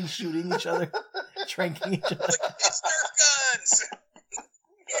just fucking shooting each other, tranking each other. Like, it's Nerf guns.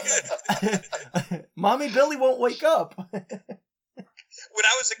 Mommy Billy won't wake up. When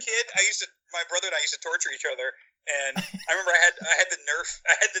I was a kid, my brother and I used to torture each other, and I remember I had the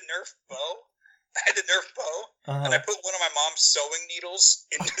Nerf bow. I had the Nerf bow, and I put one of my mom's sewing needles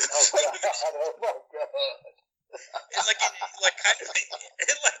into the front of it. Oh my god.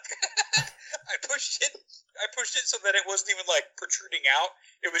 And I pushed it so that it wasn't even like protruding out.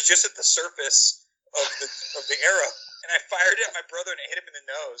 It was just at the surface of the arrow, and I fired it at my brother, and it hit him in the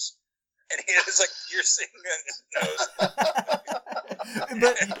nose. And he was like piercing in his nose.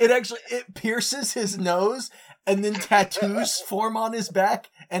 But it pierces his nose, and then tattoos form on his back,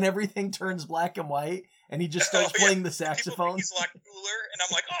 and everything turns black and white, and he just starts playing the People think saxophone. he's a lot cooler, and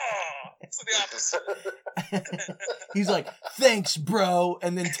I'm like, oh, it's the opposite. He's like, "Thanks, bro,"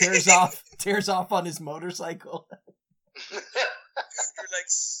 and then tears off on his motorcycle. You're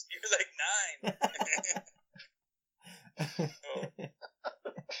like 9.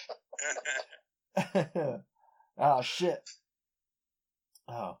 Oh shit.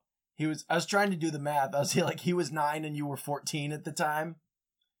 Oh, I was trying to do the math. I was like, he was 9 and you were 14 at the time.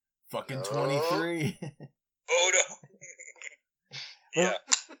 Fucking 23. Oh no. Yeah.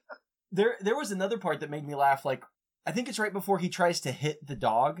 There was another part that made me laugh. Like, I think it's right before he tries to hit the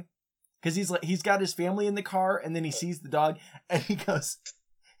dog, because he's got his family in the car, and then he sees the dog, and he goes,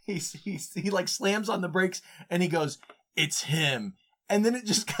 he like slams on the brakes, and he goes, "It's him." And then it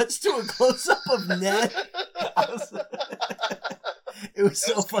just cuts to a close up of Ned. It was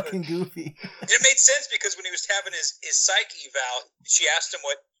so fucking goofy. It made sense because when he was having his psych eval, she asked him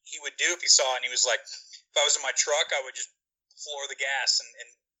what he would do if he saw, and he was like, "If I was in my truck, I would just floor the gas and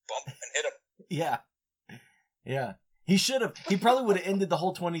bump and hit him." Yeah. He should have. He probably would have ended the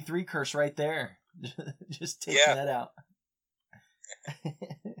whole 23 curse right there. Just taking that out.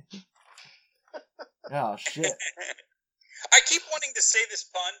 Oh, shit. I keep wanting to say this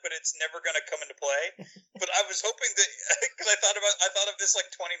pun, but it's never going to come into play. But I was hoping that, because I thought of this like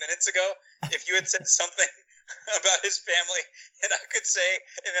 20 minutes ago. If you had said something about his family, and I could say,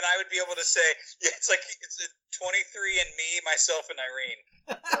 and then I would be able to say, yeah, it's like it's a 23 and me, myself, and Irene.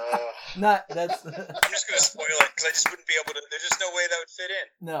 That's. I'm just going to spoil it because I just wouldn't be able to. There's just no way that would fit in.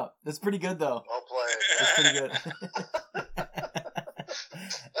 No, that's pretty good though. Well played. That's pretty good.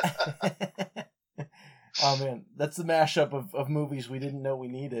 Oh man, that's the mashup of movies we didn't know we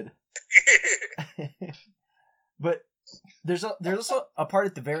needed. But there's also a part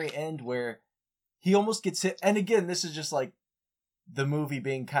at the very end where he almost gets hit, and again, this is just like the movie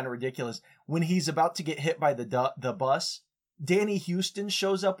being kind of ridiculous. When he's about to get hit by the bus, Danny Houston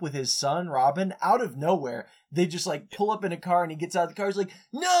shows up with his son Robin out of nowhere. They just like pull up in a car, and he gets out of the car. He's like,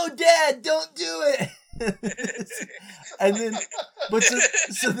 "No, Dad, don't do it." And then, but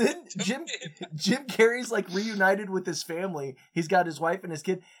so then Jim Carrey's like reunited with his family. He's got his wife and his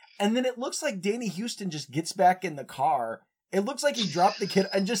kid, and then it looks like Danny Houston just gets back in the car. It looks like he dropped the kid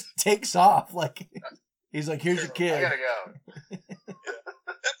and just takes off. Like he's like, "Here's your kid." I gotta go.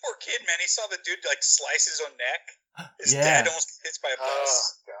 That poor kid, man. He saw the dude like slice his own neck. His Yeah. dad almost gets hit by a bus.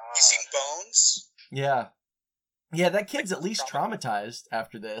 Oh, God. You seen Bones? Yeah, that kid's at least traumatized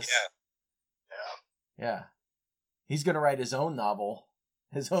after this. Yeah. He's gonna write his own novel.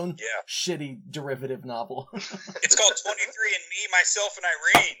 His own shitty derivative novel. It's called 23 and Me, Myself, and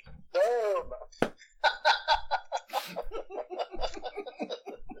Irene. Boom.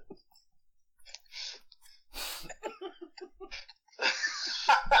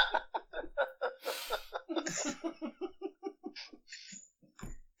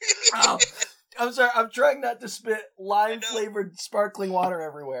 Oh, I'm sorry. I'm trying not to spit lime-flavored sparkling water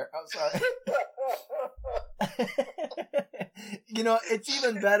everywhere. I'm sorry. You know, it's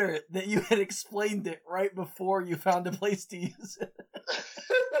even better that you had explained it right before you found a place to use it.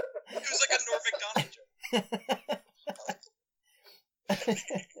 It was like a Norm Macdonald joke.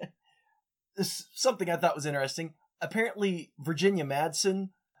 This something I thought was interesting. Apparently, Virginia Madsen,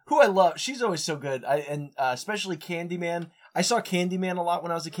 who I love, she's always so good. Especially Candyman. I saw Candyman a lot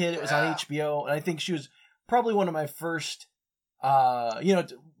when I was a kid. It was on HBO, and I think she was probably one of my first,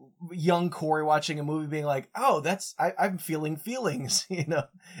 young Corey watching a movie, being like, "Oh, I'm feeling feelings," you know.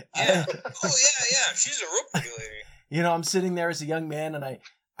 Yeah. Yeah. She's a real pretty lady. You know, I'm sitting there as a young man, and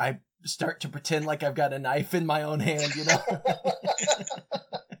I start to pretend like I've got a knife in my own hand, you know.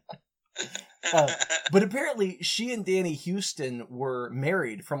 But apparently, she and Danny Houston were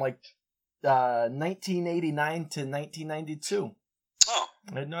married from like 1989 to 1992. Oh,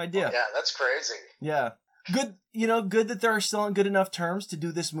 I had no idea. Yeah, that's crazy. Yeah. Good, good that they're still on good enough terms to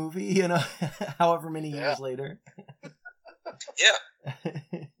do this movie, however many years later. Yeah.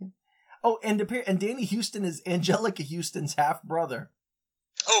 Oh, and Danny Houston is Angelica Houston's half brother.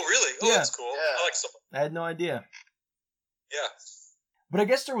 Oh, really? Oh, Yeah. That's cool. Yeah. I like stuff. I had no idea. Yeah. But I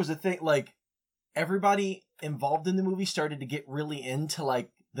guess there was a thing, like, everybody involved in the movie started to get really into, like,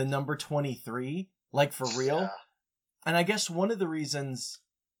 the number 23, like, for real. Yeah. And I guess one of the reasons,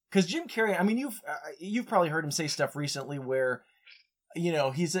 because Jim Carrey, I mean, you've probably heard him say stuff recently where,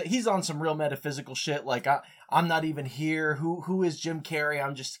 he's on some real metaphysical shit, like, I'm not even here, who is Jim Carrey,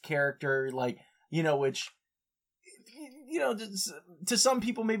 I'm just a character, like, which, to some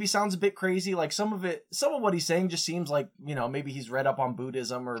people maybe sounds a bit crazy, like, some of what he's saying just seems like, maybe he's read up on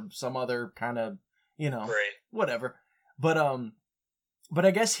Buddhism or some other kind of, Right. whatever, but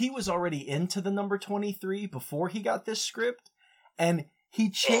I guess he was already into the number 23 before he got this script, and he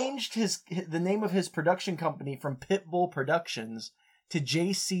changed the name of his production company from Pitbull Productions to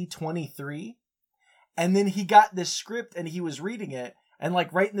JC23, and then he got this script and he was reading it, and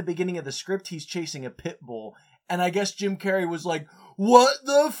like right in the beginning of the script, he's chasing a pit bull, and I guess Jim Carrey was like, "What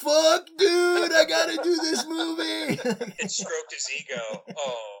the fuck, dude? I gotta do this movie." It stroked his ego.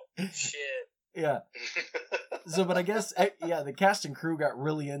 Oh, shit. Yeah. So, but I guess, the cast and crew got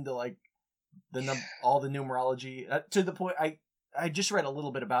really into like all the numerology to the point. I just read a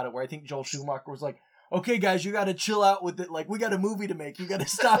little bit about it where I think Joel Schumacher was like, "Okay, guys, you got to chill out with it. Like, we got a movie to make. You got to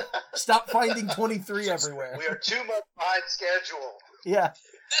stop finding 23 everywhere." We are 2 months behind schedule. Yeah.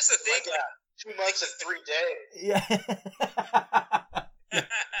 That's the thing. Like, 2 months and 3 days. Yeah.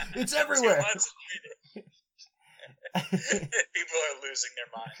 It's everywhere. People are losing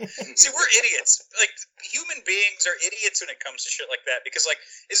their mind. See, we're idiots. Like, human beings are idiots when it comes to shit like that. Because, like,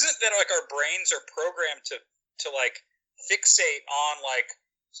 isn't it that, like, our brains are programmed to like, fixate on, like,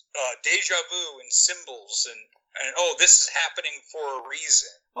 deja vu and symbols and oh, this is happening for a reason.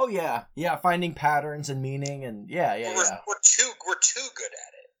 Oh yeah, finding patterns and meaning and yeah. We're too good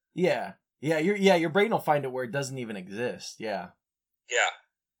at it. Yeah, your brain will find it where it doesn't even exist. Yeah.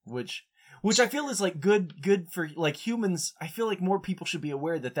 Which I feel is like good for like humans. I feel like more people should be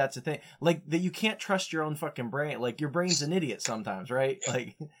aware that that's a thing. Like that you can't trust your own fucking brain. Like your brain's an idiot sometimes, right? Yeah.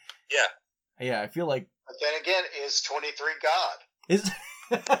 Like I feel like. But then again, is 23 God? Is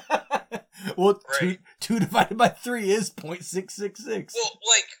well, right. 2 divided by 3 is 0.666. Well,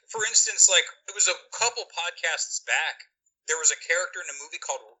 like for instance, like it was a couple podcasts back. There was a character in a movie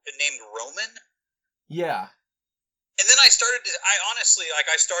named Roman. Yeah. And then I started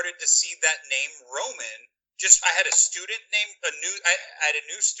to see that name Roman. I had a new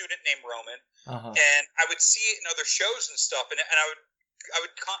student named Roman, and I would see it in other shows and stuff, and I would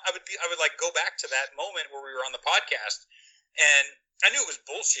like go back to that moment where we were on the podcast, and I knew it was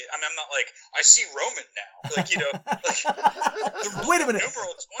bullshit. I mean, I'm not like I see Roman now, like like wait a minute,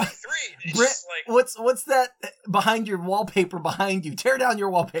 numeral 23. It's Brent, just like what's that behind your wallpaper behind you? Tear down your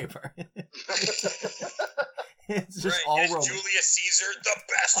wallpaper. It's just all Roman. Julius Caesar, the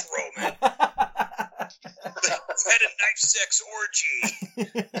best Roman. Had a knife sex orgy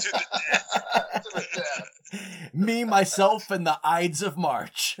to the death. Me, myself, and the Ides of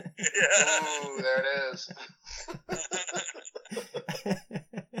March. Yeah. Ooh, there it is.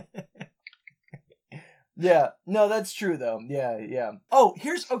 Yeah, no, that's true though. Yeah. Oh,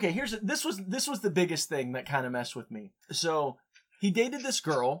 this was the biggest thing that kind of messed with me. So he dated this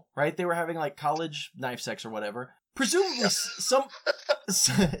girl, right? They were having like college knife sex or whatever. Presumably,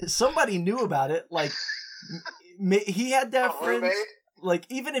 somebody knew about it. Like he had to have friends. Roommate? Like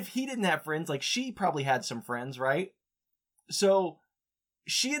even if he didn't have friends, like she probably had some friends, right? So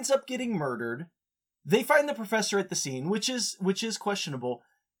she ends up getting murdered. They find the professor at the scene, which is questionable.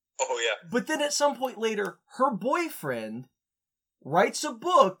 Oh yeah. But then at some point later, her boyfriend writes a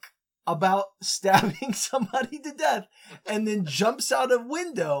book about stabbing somebody to death and then jumps out a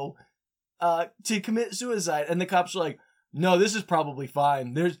window to commit suicide. And the cops are like, no, this is probably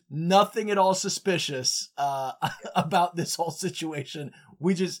fine. There's nothing at all suspicious about this whole situation.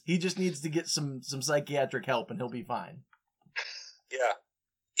 He just needs to get some psychiatric help and he'll be fine. Yeah.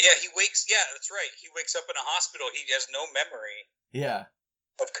 That's right. He wakes up in a hospital. He has no memory. Yeah.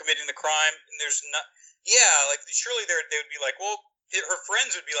 Of committing the crime, and there's not. Yeah, like surely they would be like, well, her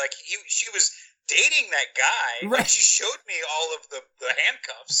friends would be like, she was dating that guy. Right. Like, she showed me all of the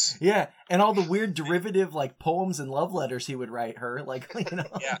handcuffs. Yeah, and all the weird derivative like poems and love letters he would write her, like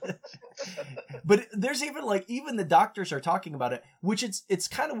Yeah. But there's even the doctors are talking about it, which it's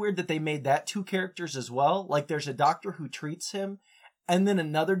kind of weird that they made that 2 characters as well. Like there's a doctor who treats him, and then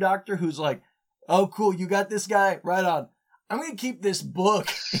another doctor who's like, oh cool, you got this guy, right on. I'm going to keep this book.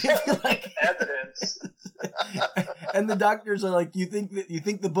 Like, evidence. And the doctors are like, you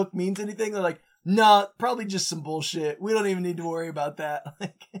think the book means anything? They're like, no, probably just some bullshit. We don't even need to worry about that.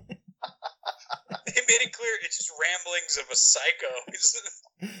 Like, they made it clear it's just ramblings of a psycho.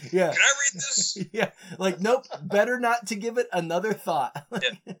 Yeah. Can I read this? Yeah. Like, nope. Better not to give it another thought.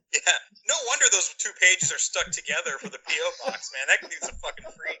 Yeah. No wonder those 2 pages are stuck together for the P.O. box, man. That dude's a fucking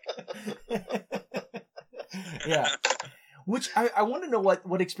freak. Yeah. Which I want to know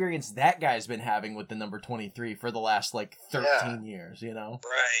what experience that guy's been having with the number 23 for the last like 13 years, you know?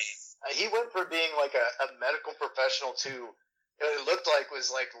 Right. He went from being like a medical professional to it looked like was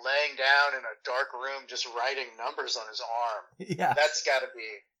like laying down in a dark room just writing numbers on his arm. Yeah. That's got to be.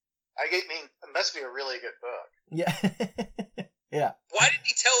 I mean, it must be a really good book. Yeah. Yeah. Why did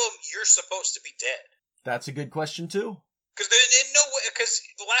he tell him you're supposed to be dead? That's a good question too. Because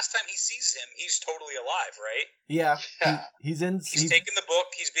the last time he sees him, he's totally alive, right? Yeah. Yeah. He's taking the book.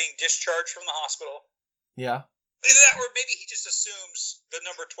 He's being discharged from the hospital. Yeah. Either that, or maybe he just assumes the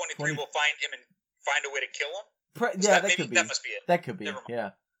number 23 will find him and find a way to kill him. Yeah, that could be. That must be it. That could be.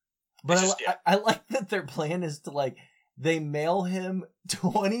 Yeah. But I like that their plan is to like they mail him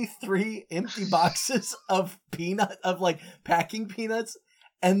 23 empty boxes of like packing peanuts,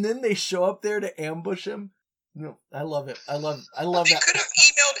 and then they show up there to ambush him. No, I love it. I love They that. could have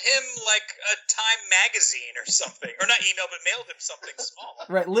emailed him like a Time magazine or something, or not emailed, but mailed him something small.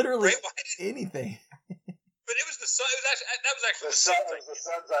 Right, literally right? anything. But it was the son. That was actually The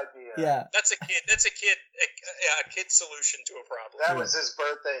son's idea. Yeah, That's a kid solution to a problem. That was his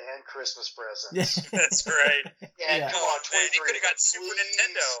birthday and Christmas present. yeah. That's right. Yeah, come on, 23. He could have got Super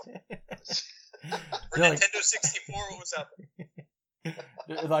Nintendo or They're Nintendo 64. What was up?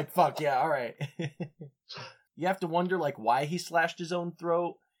 They're like, fuck yeah, all right. You have to wonder like why he slashed his own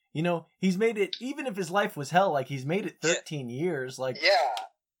throat. You know, he's made it. Even if his life was hell, like he's made it 13 years. Like, Yeah.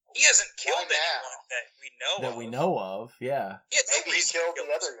 He hasn't killed Why now? anyone that we know of. That we know of, yeah. He had no Maybe he reason killed to the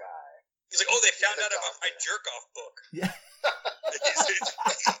kill other him. guy. He's like, oh, they found The out about my doctor. jerk-off book. Yeah.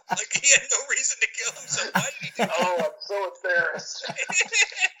 Like, he had no reason to kill him, so why did he do Oh, I'm so embarrassed.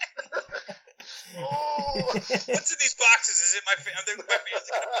 Oh. What's in these boxes? Is it my family going to pop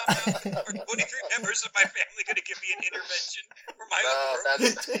out? Are 23 members of my family going to give me an intervention for my own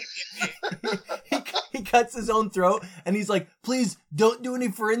work? He cuts his own throat, and he's like, please, don't do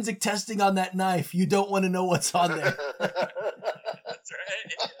any forensic testing on that knife. You don't want to know what's on there. That's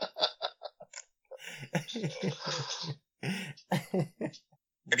right.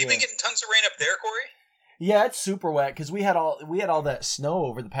 Have you been getting tons of rain up there, Corey? Yeah, it's super wet because we had all that snow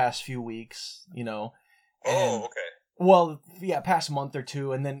over the past few weeks, you know. Oh, okay. Well, yeah, past month or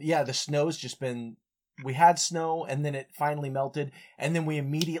two, and then the snow's just been. We had snow, and then it finally melted, and then we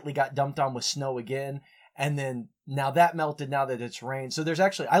immediately got dumped on with snow again, and then now that melted. Now that it's rained, so there's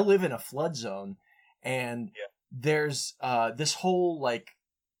actually I live in a flood zone, and there's this whole like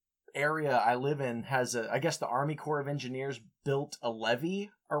area I live in has I guess the Army Corps of Engineers built a levee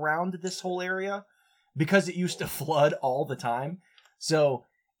around this whole area. Because it used to flood all the time. So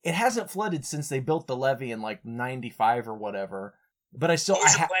it hasn't flooded since they built the levee in like 95 or whatever. But I still... What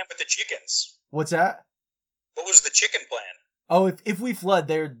was your plan with the chickens? What's that? What was the chicken plan? Oh, if we flood,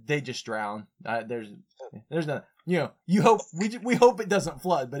 they just drown. There's no... You know, we hope it doesn't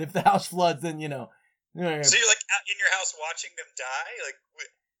flood. But if the house floods, then, you know... So you're like out in your house watching them die? Like...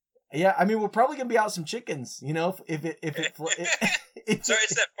 Yeah, I mean, we're probably gonna be out some chickens, you know, if it Sorry, it's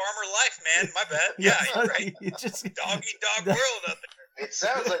that farmer life, man. My bad. Yeah, you're right. It's just dog eat dog world out there. It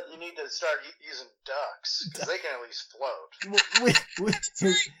sounds like you need to start using ducks because they can at least float. That's right.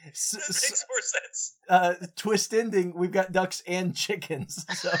 That makes more sense. Twist ending. We've got ducks and chickens.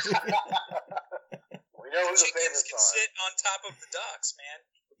 So. We know who the Chickens favorites can are. sit on top of the ducks, man.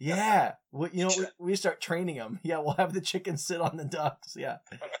 Yeah, we start training them. Yeah, we'll have the chickens sit on the ducks. Yeah,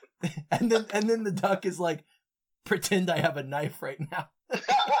 and then the duck is like, pretend I have a knife right now. I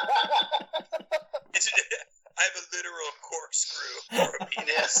have a literal corkscrew for a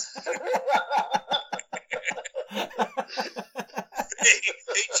penis. Hey,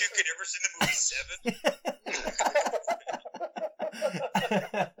 chicken, ever seen the movie 7?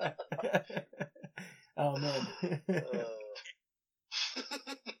 Oh man.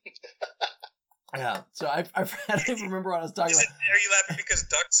 Yeah, so I don't even remember what I was talking about. Are you laughing because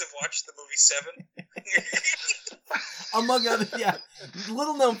ducks have watched the movie 7? Among other, yeah.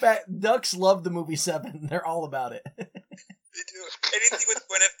 Little known fact, ducks love the movie 7. They're all about it. They do. Anything with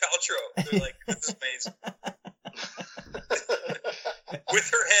Gwyneth Paltrow, they're like, this is amazing. With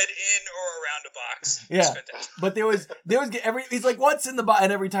her head in or around a box. Yeah, but they always get he's like, what's in the box?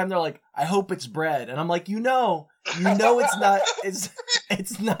 And every time they're like, I hope it's bread. And I'm like, you know it's not. It's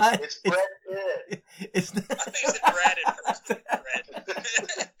not. It's bread. It's not. I think it's bread at first. Bread.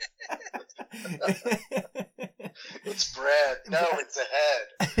 It's bread. No, it's a head.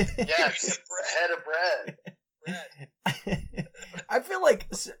 Yeah, it's a head of bread. Bread. I feel like,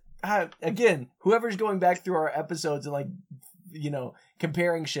 again, whoever's going back through our episodes and like, you know,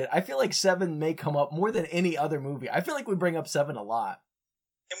 comparing shit, I feel like 7 may come up more than any other movie. I feel like we bring up 7 a lot.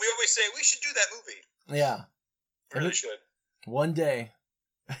 And we always say, we should do that movie. Yeah. We really should. One day.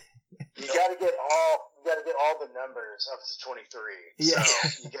 You gotta get all the numbers up to 23. Yeah.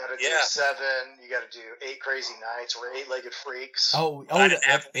 So you gotta do 7. You gotta do 8 Crazy Nights or 8-Legged Freaks. Oh,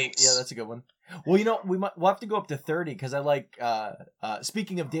 that's a good one. Well, you know, we'll have to go up to 30 because I like.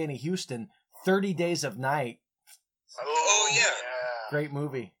 Speaking of Danny Houston, 30 Days of Night. Oh yeah. Great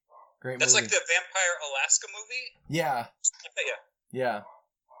movie. That's like the Vampire Alaska movie. Yeah. Yeah.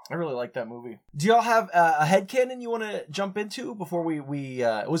 I really like that movie. Do y'all have a headcanon you want to jump into before we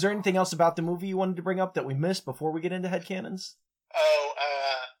was there anything else about the movie you wanted to bring up that we missed before we get into headcanons? Oh,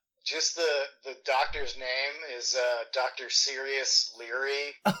 just the doctor's name is Dr. Sirius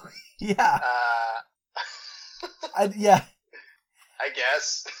Leary. Oh, yeah. I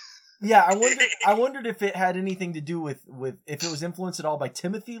guess. Yeah, I wondered if it had anything to do with if it was influenced at all by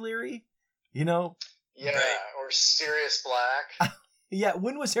Timothy Leary, you know? Yeah, or Sirius Black. Yeah,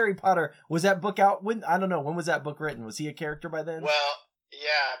 when was Harry Potter? Was that book out? I don't know. When was that book written? Was he a character by then? Well,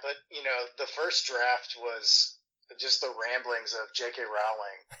 yeah, but you know, the first draft was just the ramblings of J.K.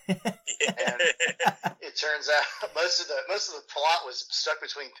 Rowling, and it turns out most of the plot was stuck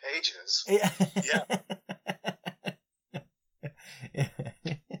between pages. Yeah.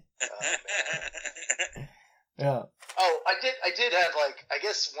 Yeah. Oh, I did have I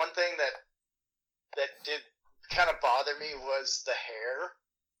guess one thing that did kind of bother me was the hair.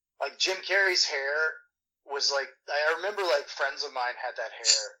 Like Jim Carrey's hair was like, I remember like friends of mine had that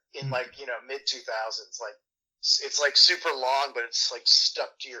hair in like, mid 2000s. Like, it's like super long, but it's like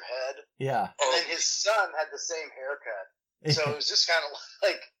stuck to your head. Yeah. And then his son had the same haircut. So it was just kind of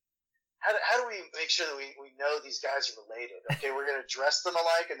like, how do we make sure that we know these guys are related? Okay, we're going to dress them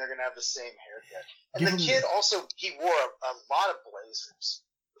alike, and they're going to have the same haircut. And the kid also, he wore a lot of blazers.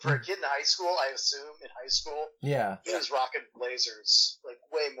 For a kid in high school, I assume, yeah, he was rocking blazers like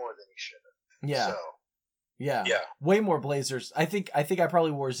way more than he should have. Yeah. So, yeah. Way more blazers. I think I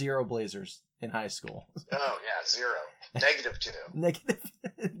probably wore 0 blazers in high school. Oh, yeah, 0. -2.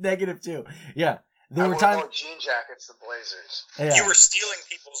 -2. Yeah. There were more jean jackets than blazers. Yeah. You were stealing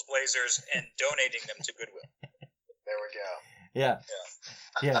people's blazers and donating them to Goodwill. There we go. Yeah.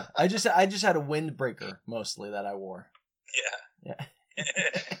 Yeah. I just had a windbreaker mostly that I wore. Yeah. Yeah.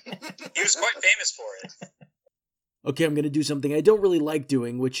 He was quite famous for it. Okay, I'm going to do something I don't really like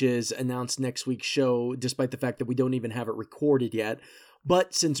doing, which is announce next week's show, despite the fact that we don't even have it recorded yet.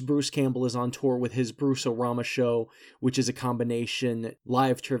 But since Bruce Campbell is on tour with his Bruce-O-Rama show, which is a combination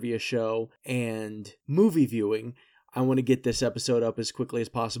live trivia show and movie viewing, I want to get this episode up as quickly as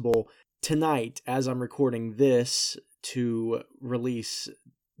possible. Tonight, as I'm recording this to release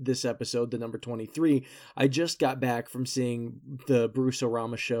this episode, the number 23, I just got back from seeing the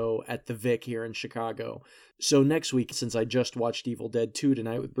Bruce-O-Rama show at the Vic here in Chicago. So next week, since I just watched Evil Dead 2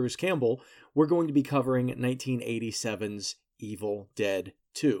 tonight with Bruce Campbell, we're going to be covering 1987's Evil Dead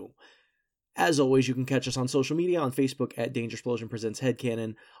 2. As always, you can catch us on social media, on Facebook at Danger Explosion Presents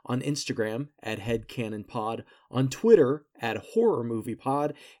Headcanon, on Instagram at HeadcanonPod, on Twitter at Horror Movie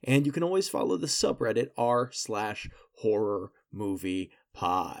Pod, and you can always follow the subreddit r/Horror Movie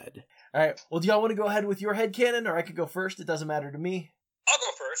Pod. All right. Well, do y'all want to go ahead with your headcanon, or I could go first? It doesn't matter to me. I'll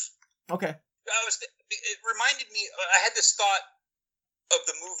go first. Okay. It reminded me. I had this thought of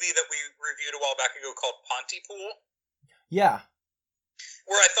the movie that we reviewed a while back ago called Pontypool. Yeah.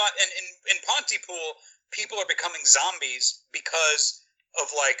 Where I thought, in Pontypool, people are becoming zombies because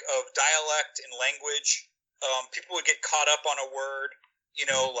of dialect and language. People would get caught up on a word,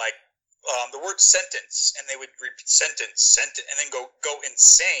 the word sentence, and they would repeat sentence, and then go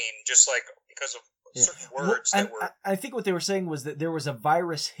insane, just like because of certain words that were. I think what they were saying was that there was a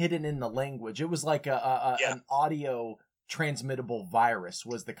virus hidden in the language. It was like an audio transmittable virus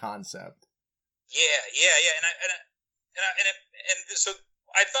was the concept. Yeah, and so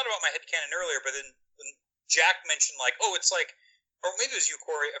I thought about my headcanon earlier, but then when Jack mentioned it's like, or maybe it was you,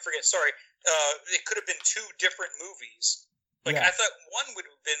 Corey, I forget. Sorry, it could have been 2 different movies. I thought one would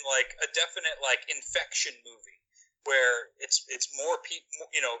have been like a definite infection movie where it's more people,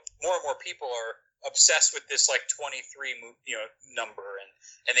 more and more people are obsessed with this 23 number,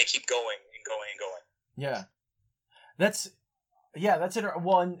 and they keep going and going and going. Yeah, that's it.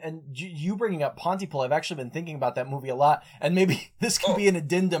 Well, and you bringing up Pontypool, I've actually been thinking about that movie a lot, and maybe this could be an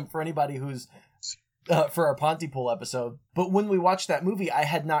addendum for anybody who's for our Pontypool episode. But when we watched that movie, I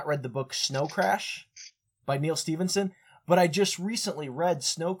had not read the book Snow Crash by Neil Stephenson, but I just recently read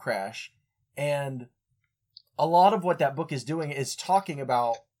Snow Crash, and a lot of what that book is doing is talking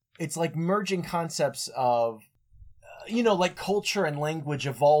about, it's like merging concepts of, culture and language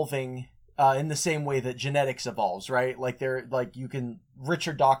evolving in the same way that genetics evolves, right?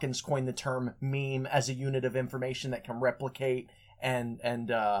 Richard Dawkins coined the term meme as a unit of information that can replicate and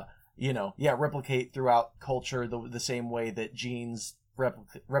replicate throughout culture the same way that genes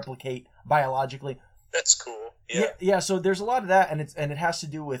replicate biologically. That's cool. Yeah. So there's a lot of that, and it has to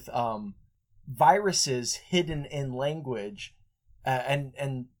do with viruses hidden in language,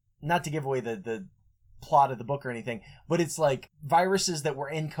 and not to give away the plot of the book or anything, but it's like viruses that were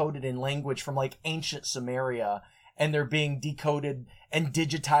encoded in language from ancient Sumeria, and they're being decoded and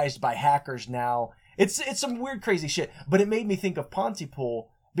digitized by hackers now. It's some weird, crazy shit. But it made me think of Pontypool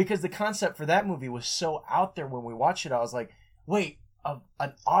because the concept for that movie was so out there when we watched it. I was like, wait,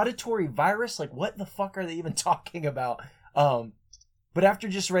 an auditory virus? What the fuck are they even talking about? But after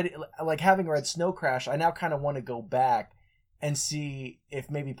just having read Snow Crash, I now kind of want to go back and see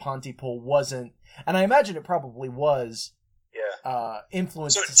if maybe Pontypool wasn't, and I imagine it probably was. Yeah.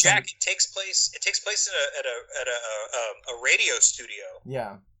 Influenced. So Jack, it takes place at a radio studio.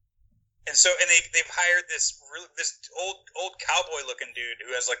 Yeah. And so they've hired this old cowboy looking dude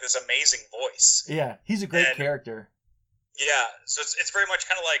who has this amazing voice. Yeah, he's a great character. Yeah, so it's very much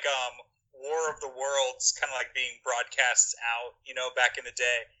kind of like War of the Worlds, kind of like being broadcast out, back in the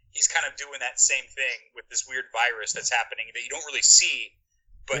day. He's kind of doing that same thing with this weird virus that's happening that you don't really see,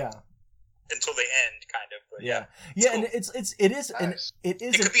 but until the end, kind of. But yeah, cool. And it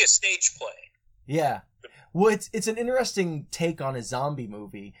could be a stage play. Yeah, well, it's an interesting take on a zombie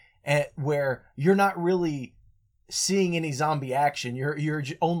movie, and where you're not really seeing any zombie action. You're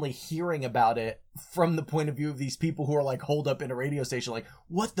only hearing about it from the point of view of these people who are like holed up in a radio station, like,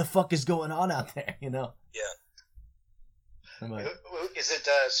 what the fuck is going on out there? You know? Yeah. Like, is it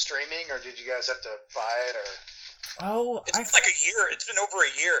streaming, or did you guys have to buy it? Or it's been like a year. It's been over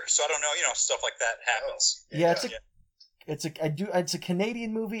a year, so I don't know. Stuff like that happens. It's a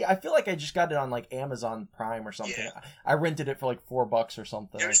Canadian movie. I feel like I just got it on like Amazon Prime or something. Yeah. I rented it for like $4 or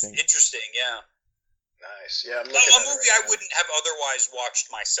something. It was interesting, yeah. Nice, yeah. A movie I wouldn't have otherwise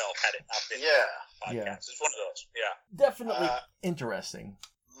watched myself had it not been. Yeah. It's one of those. Yeah. Definitely interesting.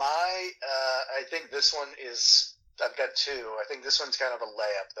 I think this one is. I've got two. I think this one's kind of a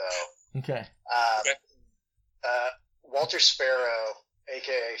layup, though. Okay. Walter Sparrow,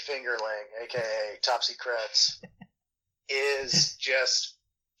 a.k.a. Fingerling, a.k.a. Topsy Kretz, is just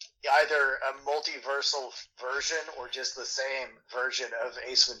either a multiversal version or just the same version of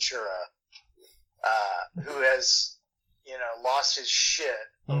Ace Ventura, who has, lost his shit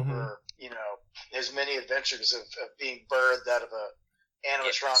over, his many adventures of being birthed out of a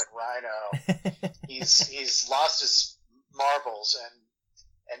animatronic rhino. He's lost his marbles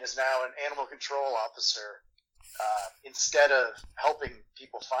and is now an animal control officer. Instead of helping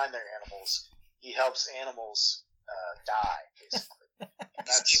people find their animals, he helps animals die, basically.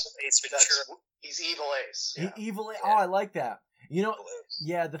 He's Evil Ace. Yeah. Evil Ace. Oh, I like that.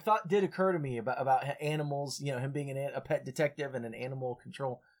 Yeah, the thought did occur to me about animals, him being a pet detective and an animal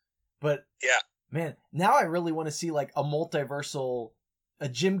control. But, man, now I really want to see like a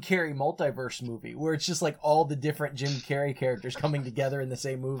Jim Carrey multiverse movie where it's just like all the different Jim Carrey characters coming together in the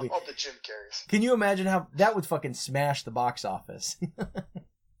same movie. All the Jim Carreys. Can you imagine how that would fucking smash the box office? Yeah,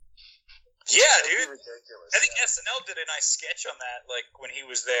 dude. I think SNL did a nice sketch on that, like when he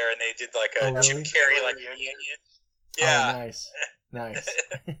was there, and they did like a really? Jim Carrey like reunion. Yeah. Oh, nice.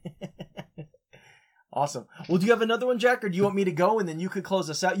 Awesome. Well, do you have another one, Jack, or do you want me to go and then you could close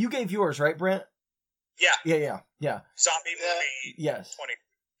us out? You gave yours, right, Brent? Yeah. Yeah. Zombie movie. Yes. 20.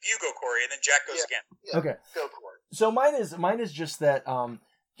 You go, Corey, and then Jack goes again. Yeah. Okay. Go, Corey. So mine is just that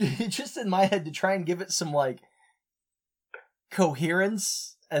just in my head to try and give it some like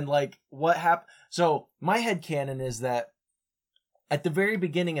coherence and like what happened. So my headcanon is that at the very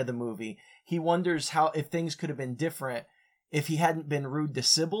beginning of the movie, he wonders if things could have been different if he hadn't been rude to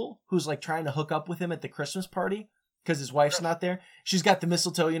Sybil, who's like trying to hook up with him at the Christmas party because his wife's not there. She's got the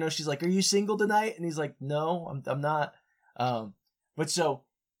mistletoe, she's like, "Are you single tonight?" And he's like, "No, I'm not." But so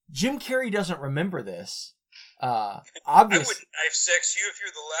Jim Carrey doesn't remember this. Obviously, I wouldn't have sex you if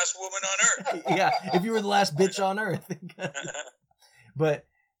you're the last woman on earth. Yeah, if you were the last bitch on earth. But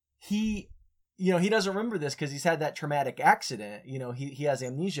he doesn't remember this because he's had that traumatic accident. He has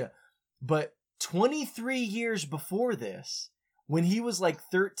amnesia. But 23 years before this, when he was like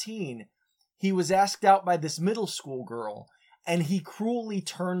 13, he was asked out by this middle school girl, and he cruelly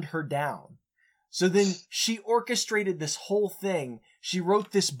turned her down. So then she orchestrated this whole thing. She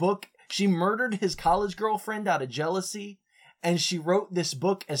wrote this book. She murdered his college girlfriend out of jealousy, and she wrote this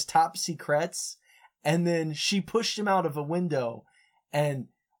book as Topsy Kretz, and then she pushed him out of a window and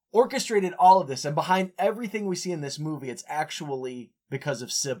orchestrated all of this. And behind everything we see in this movie, it's actually because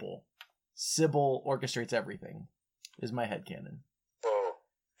of Sybil. Sybil orchestrates everything, is my headcanon. Oh.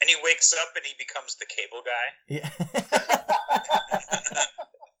 And he wakes up and he becomes the cable guy. Yeah.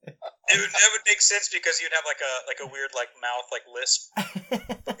 That would make sense because you'd have like a weird like mouth like lisp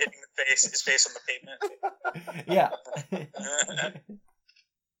hitting his face on the pavement. Yeah.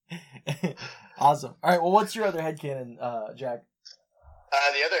 Awesome. All right. Well, what's your other headcanon, Jack?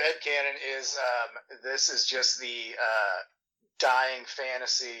 The other headcanon is this is just the dying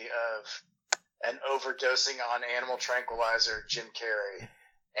fantasy of an overdosing on animal tranquilizer Jim Carrey,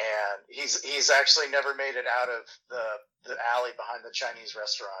 and he's actually never made it out of the alley behind the Chinese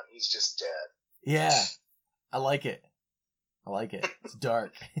restaurant. He's just dead. Yeah, I like it. It's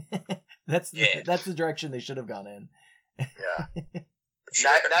dark. That's the direction they should have gone in. Yeah.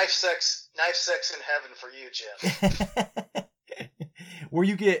 Knife sex in heaven for you, Jim. Where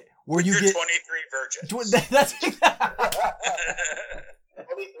you get 23 virgins. That's 23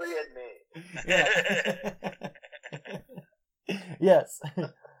 and me. Yeah. Yes.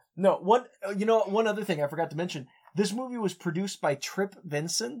 No, one other thing I forgot to mention. This movie was produced by Trip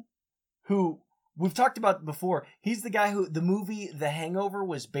Vinson, who we've talked about before. He's the guy who the movie The Hangover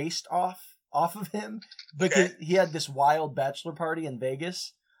was based off of him because he had this wild bachelor party in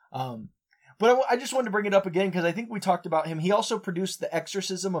Vegas. But I just wanted to bring it up again because I think we talked about him. He also produced The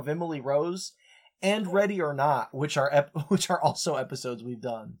Exorcism of Emily Rose and Ready or Not, which are also episodes we've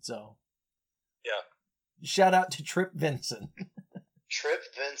done. So, yeah, shout out to Trip Vinson. Trip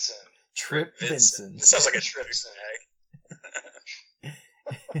Vinson. Trip Vinson. It sounds like a trip snag.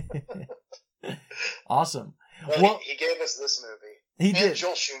 Awesome. Well, he gave us this movie. He did.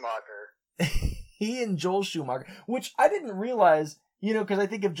 Joel Schumacher. He and Joel Schumacher, which I didn't realize, because I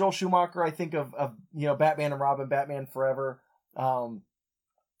think of Joel Schumacher, I think of Batman and Robin, Batman Forever.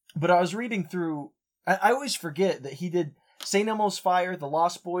 But I was reading through, I always forget that he did St. Elmo's Fire, The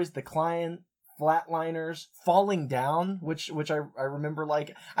Lost Boys, The Client, Flatliners, Falling Down, which I remember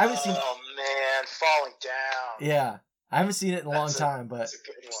like. I haven't seen. Oh man, Falling Down. Yeah, I haven't seen it in a long time, but that's a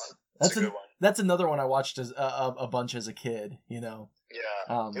good one. That's a good one. That's another one I watched as a bunch as a kid. Yeah,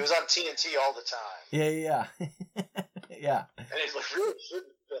 it was on TNT all the time. Yeah. Yeah. And it really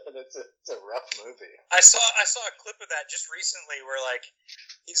shouldn't have been. It's a rough movie. I saw a clip of that just recently where like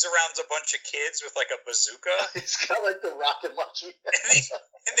he's around a bunch of kids with like a bazooka. It's got like the rocket launcher.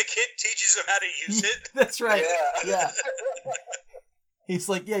 And the kid teaches him how to use it. That's right. Yeah. He's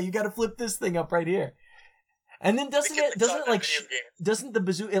like, yeah, you got to flip this thing up right here. And then doesn't the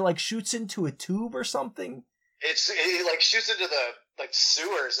bazooka, it like shoots into a tube or something? It like shoots into the like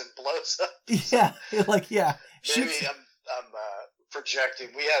sewers and blows up. Yeah. Maybe I'm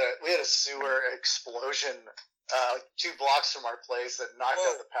projecting. We had a sewer explosion 2 blocks from our place that knocked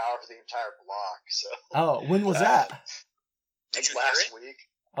out the power for the entire block. So. Oh, when was that? Last week.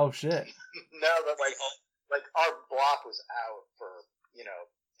 Oh shit. No, but like our block was out for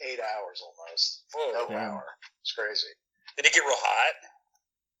 8 hours almost. No power. It's crazy. Did it get real hot?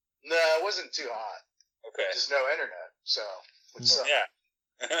 No, it wasn't too hot. Okay. There's no internet, so. Yeah.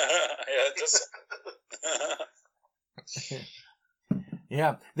 Yeah, it does.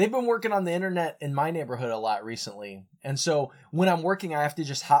 Yeah, they've been working on the internet in my neighborhood a lot recently, and so when I'm working, I have to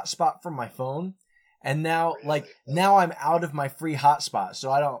just hotspot from my phone. And now, now I'm out of my free hotspot,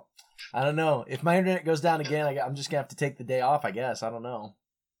 so I don't know if my internet goes down again. I'm just gonna have to take the day off, I guess. I don't know.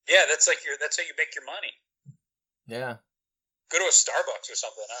 Yeah, that's how you make your money. Yeah. Go to a Starbucks or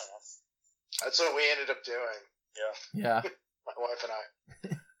something. I don't know. That's what we ended up doing. Yeah. My wife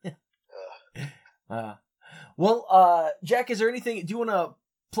and I. Well, Jack, is there anything? Do you want to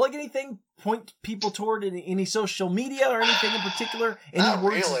plug anything? Point people toward any social media or anything in particular? Any Not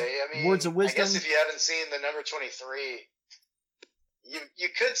words, really. I mean, words of wisdom? I guess if you haven't seen the number 23, you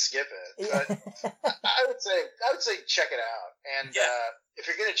could skip it. But I would say check it out. And if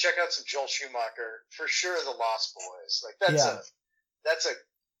you're gonna check out some Joel Schumacher, for sure, The Lost Boys. Like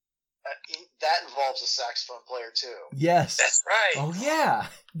that involves a saxophone player too. Yes, that's right. Oh yeah,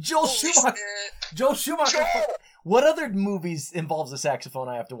 Joel Schumacher. Shit. Joel Schumacher. What other movies involves a saxophone?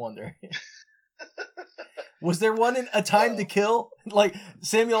 I have to wonder. Was there one in A Time to Kill? Like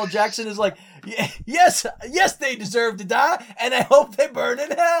Samuel L. Jackson is like, yes, they deserve to die, and I hope they burn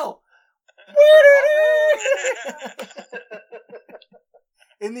in hell.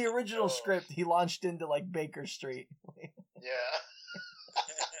 In the original script, he launched into like Baker Street. Yeah.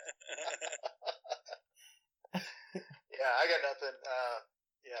 Yeah, I got nothing.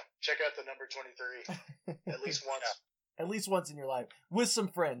 Check out the number 23 at least once. At least once in your life with some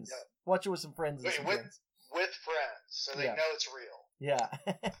friends. Yeah. Watch it with some friends. With friends, so they know it's real. Yeah.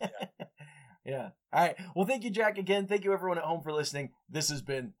 Yeah. All right. Well, thank you, Jack, again. Thank you, everyone at home, for listening. This has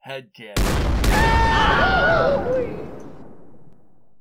been Headcanon.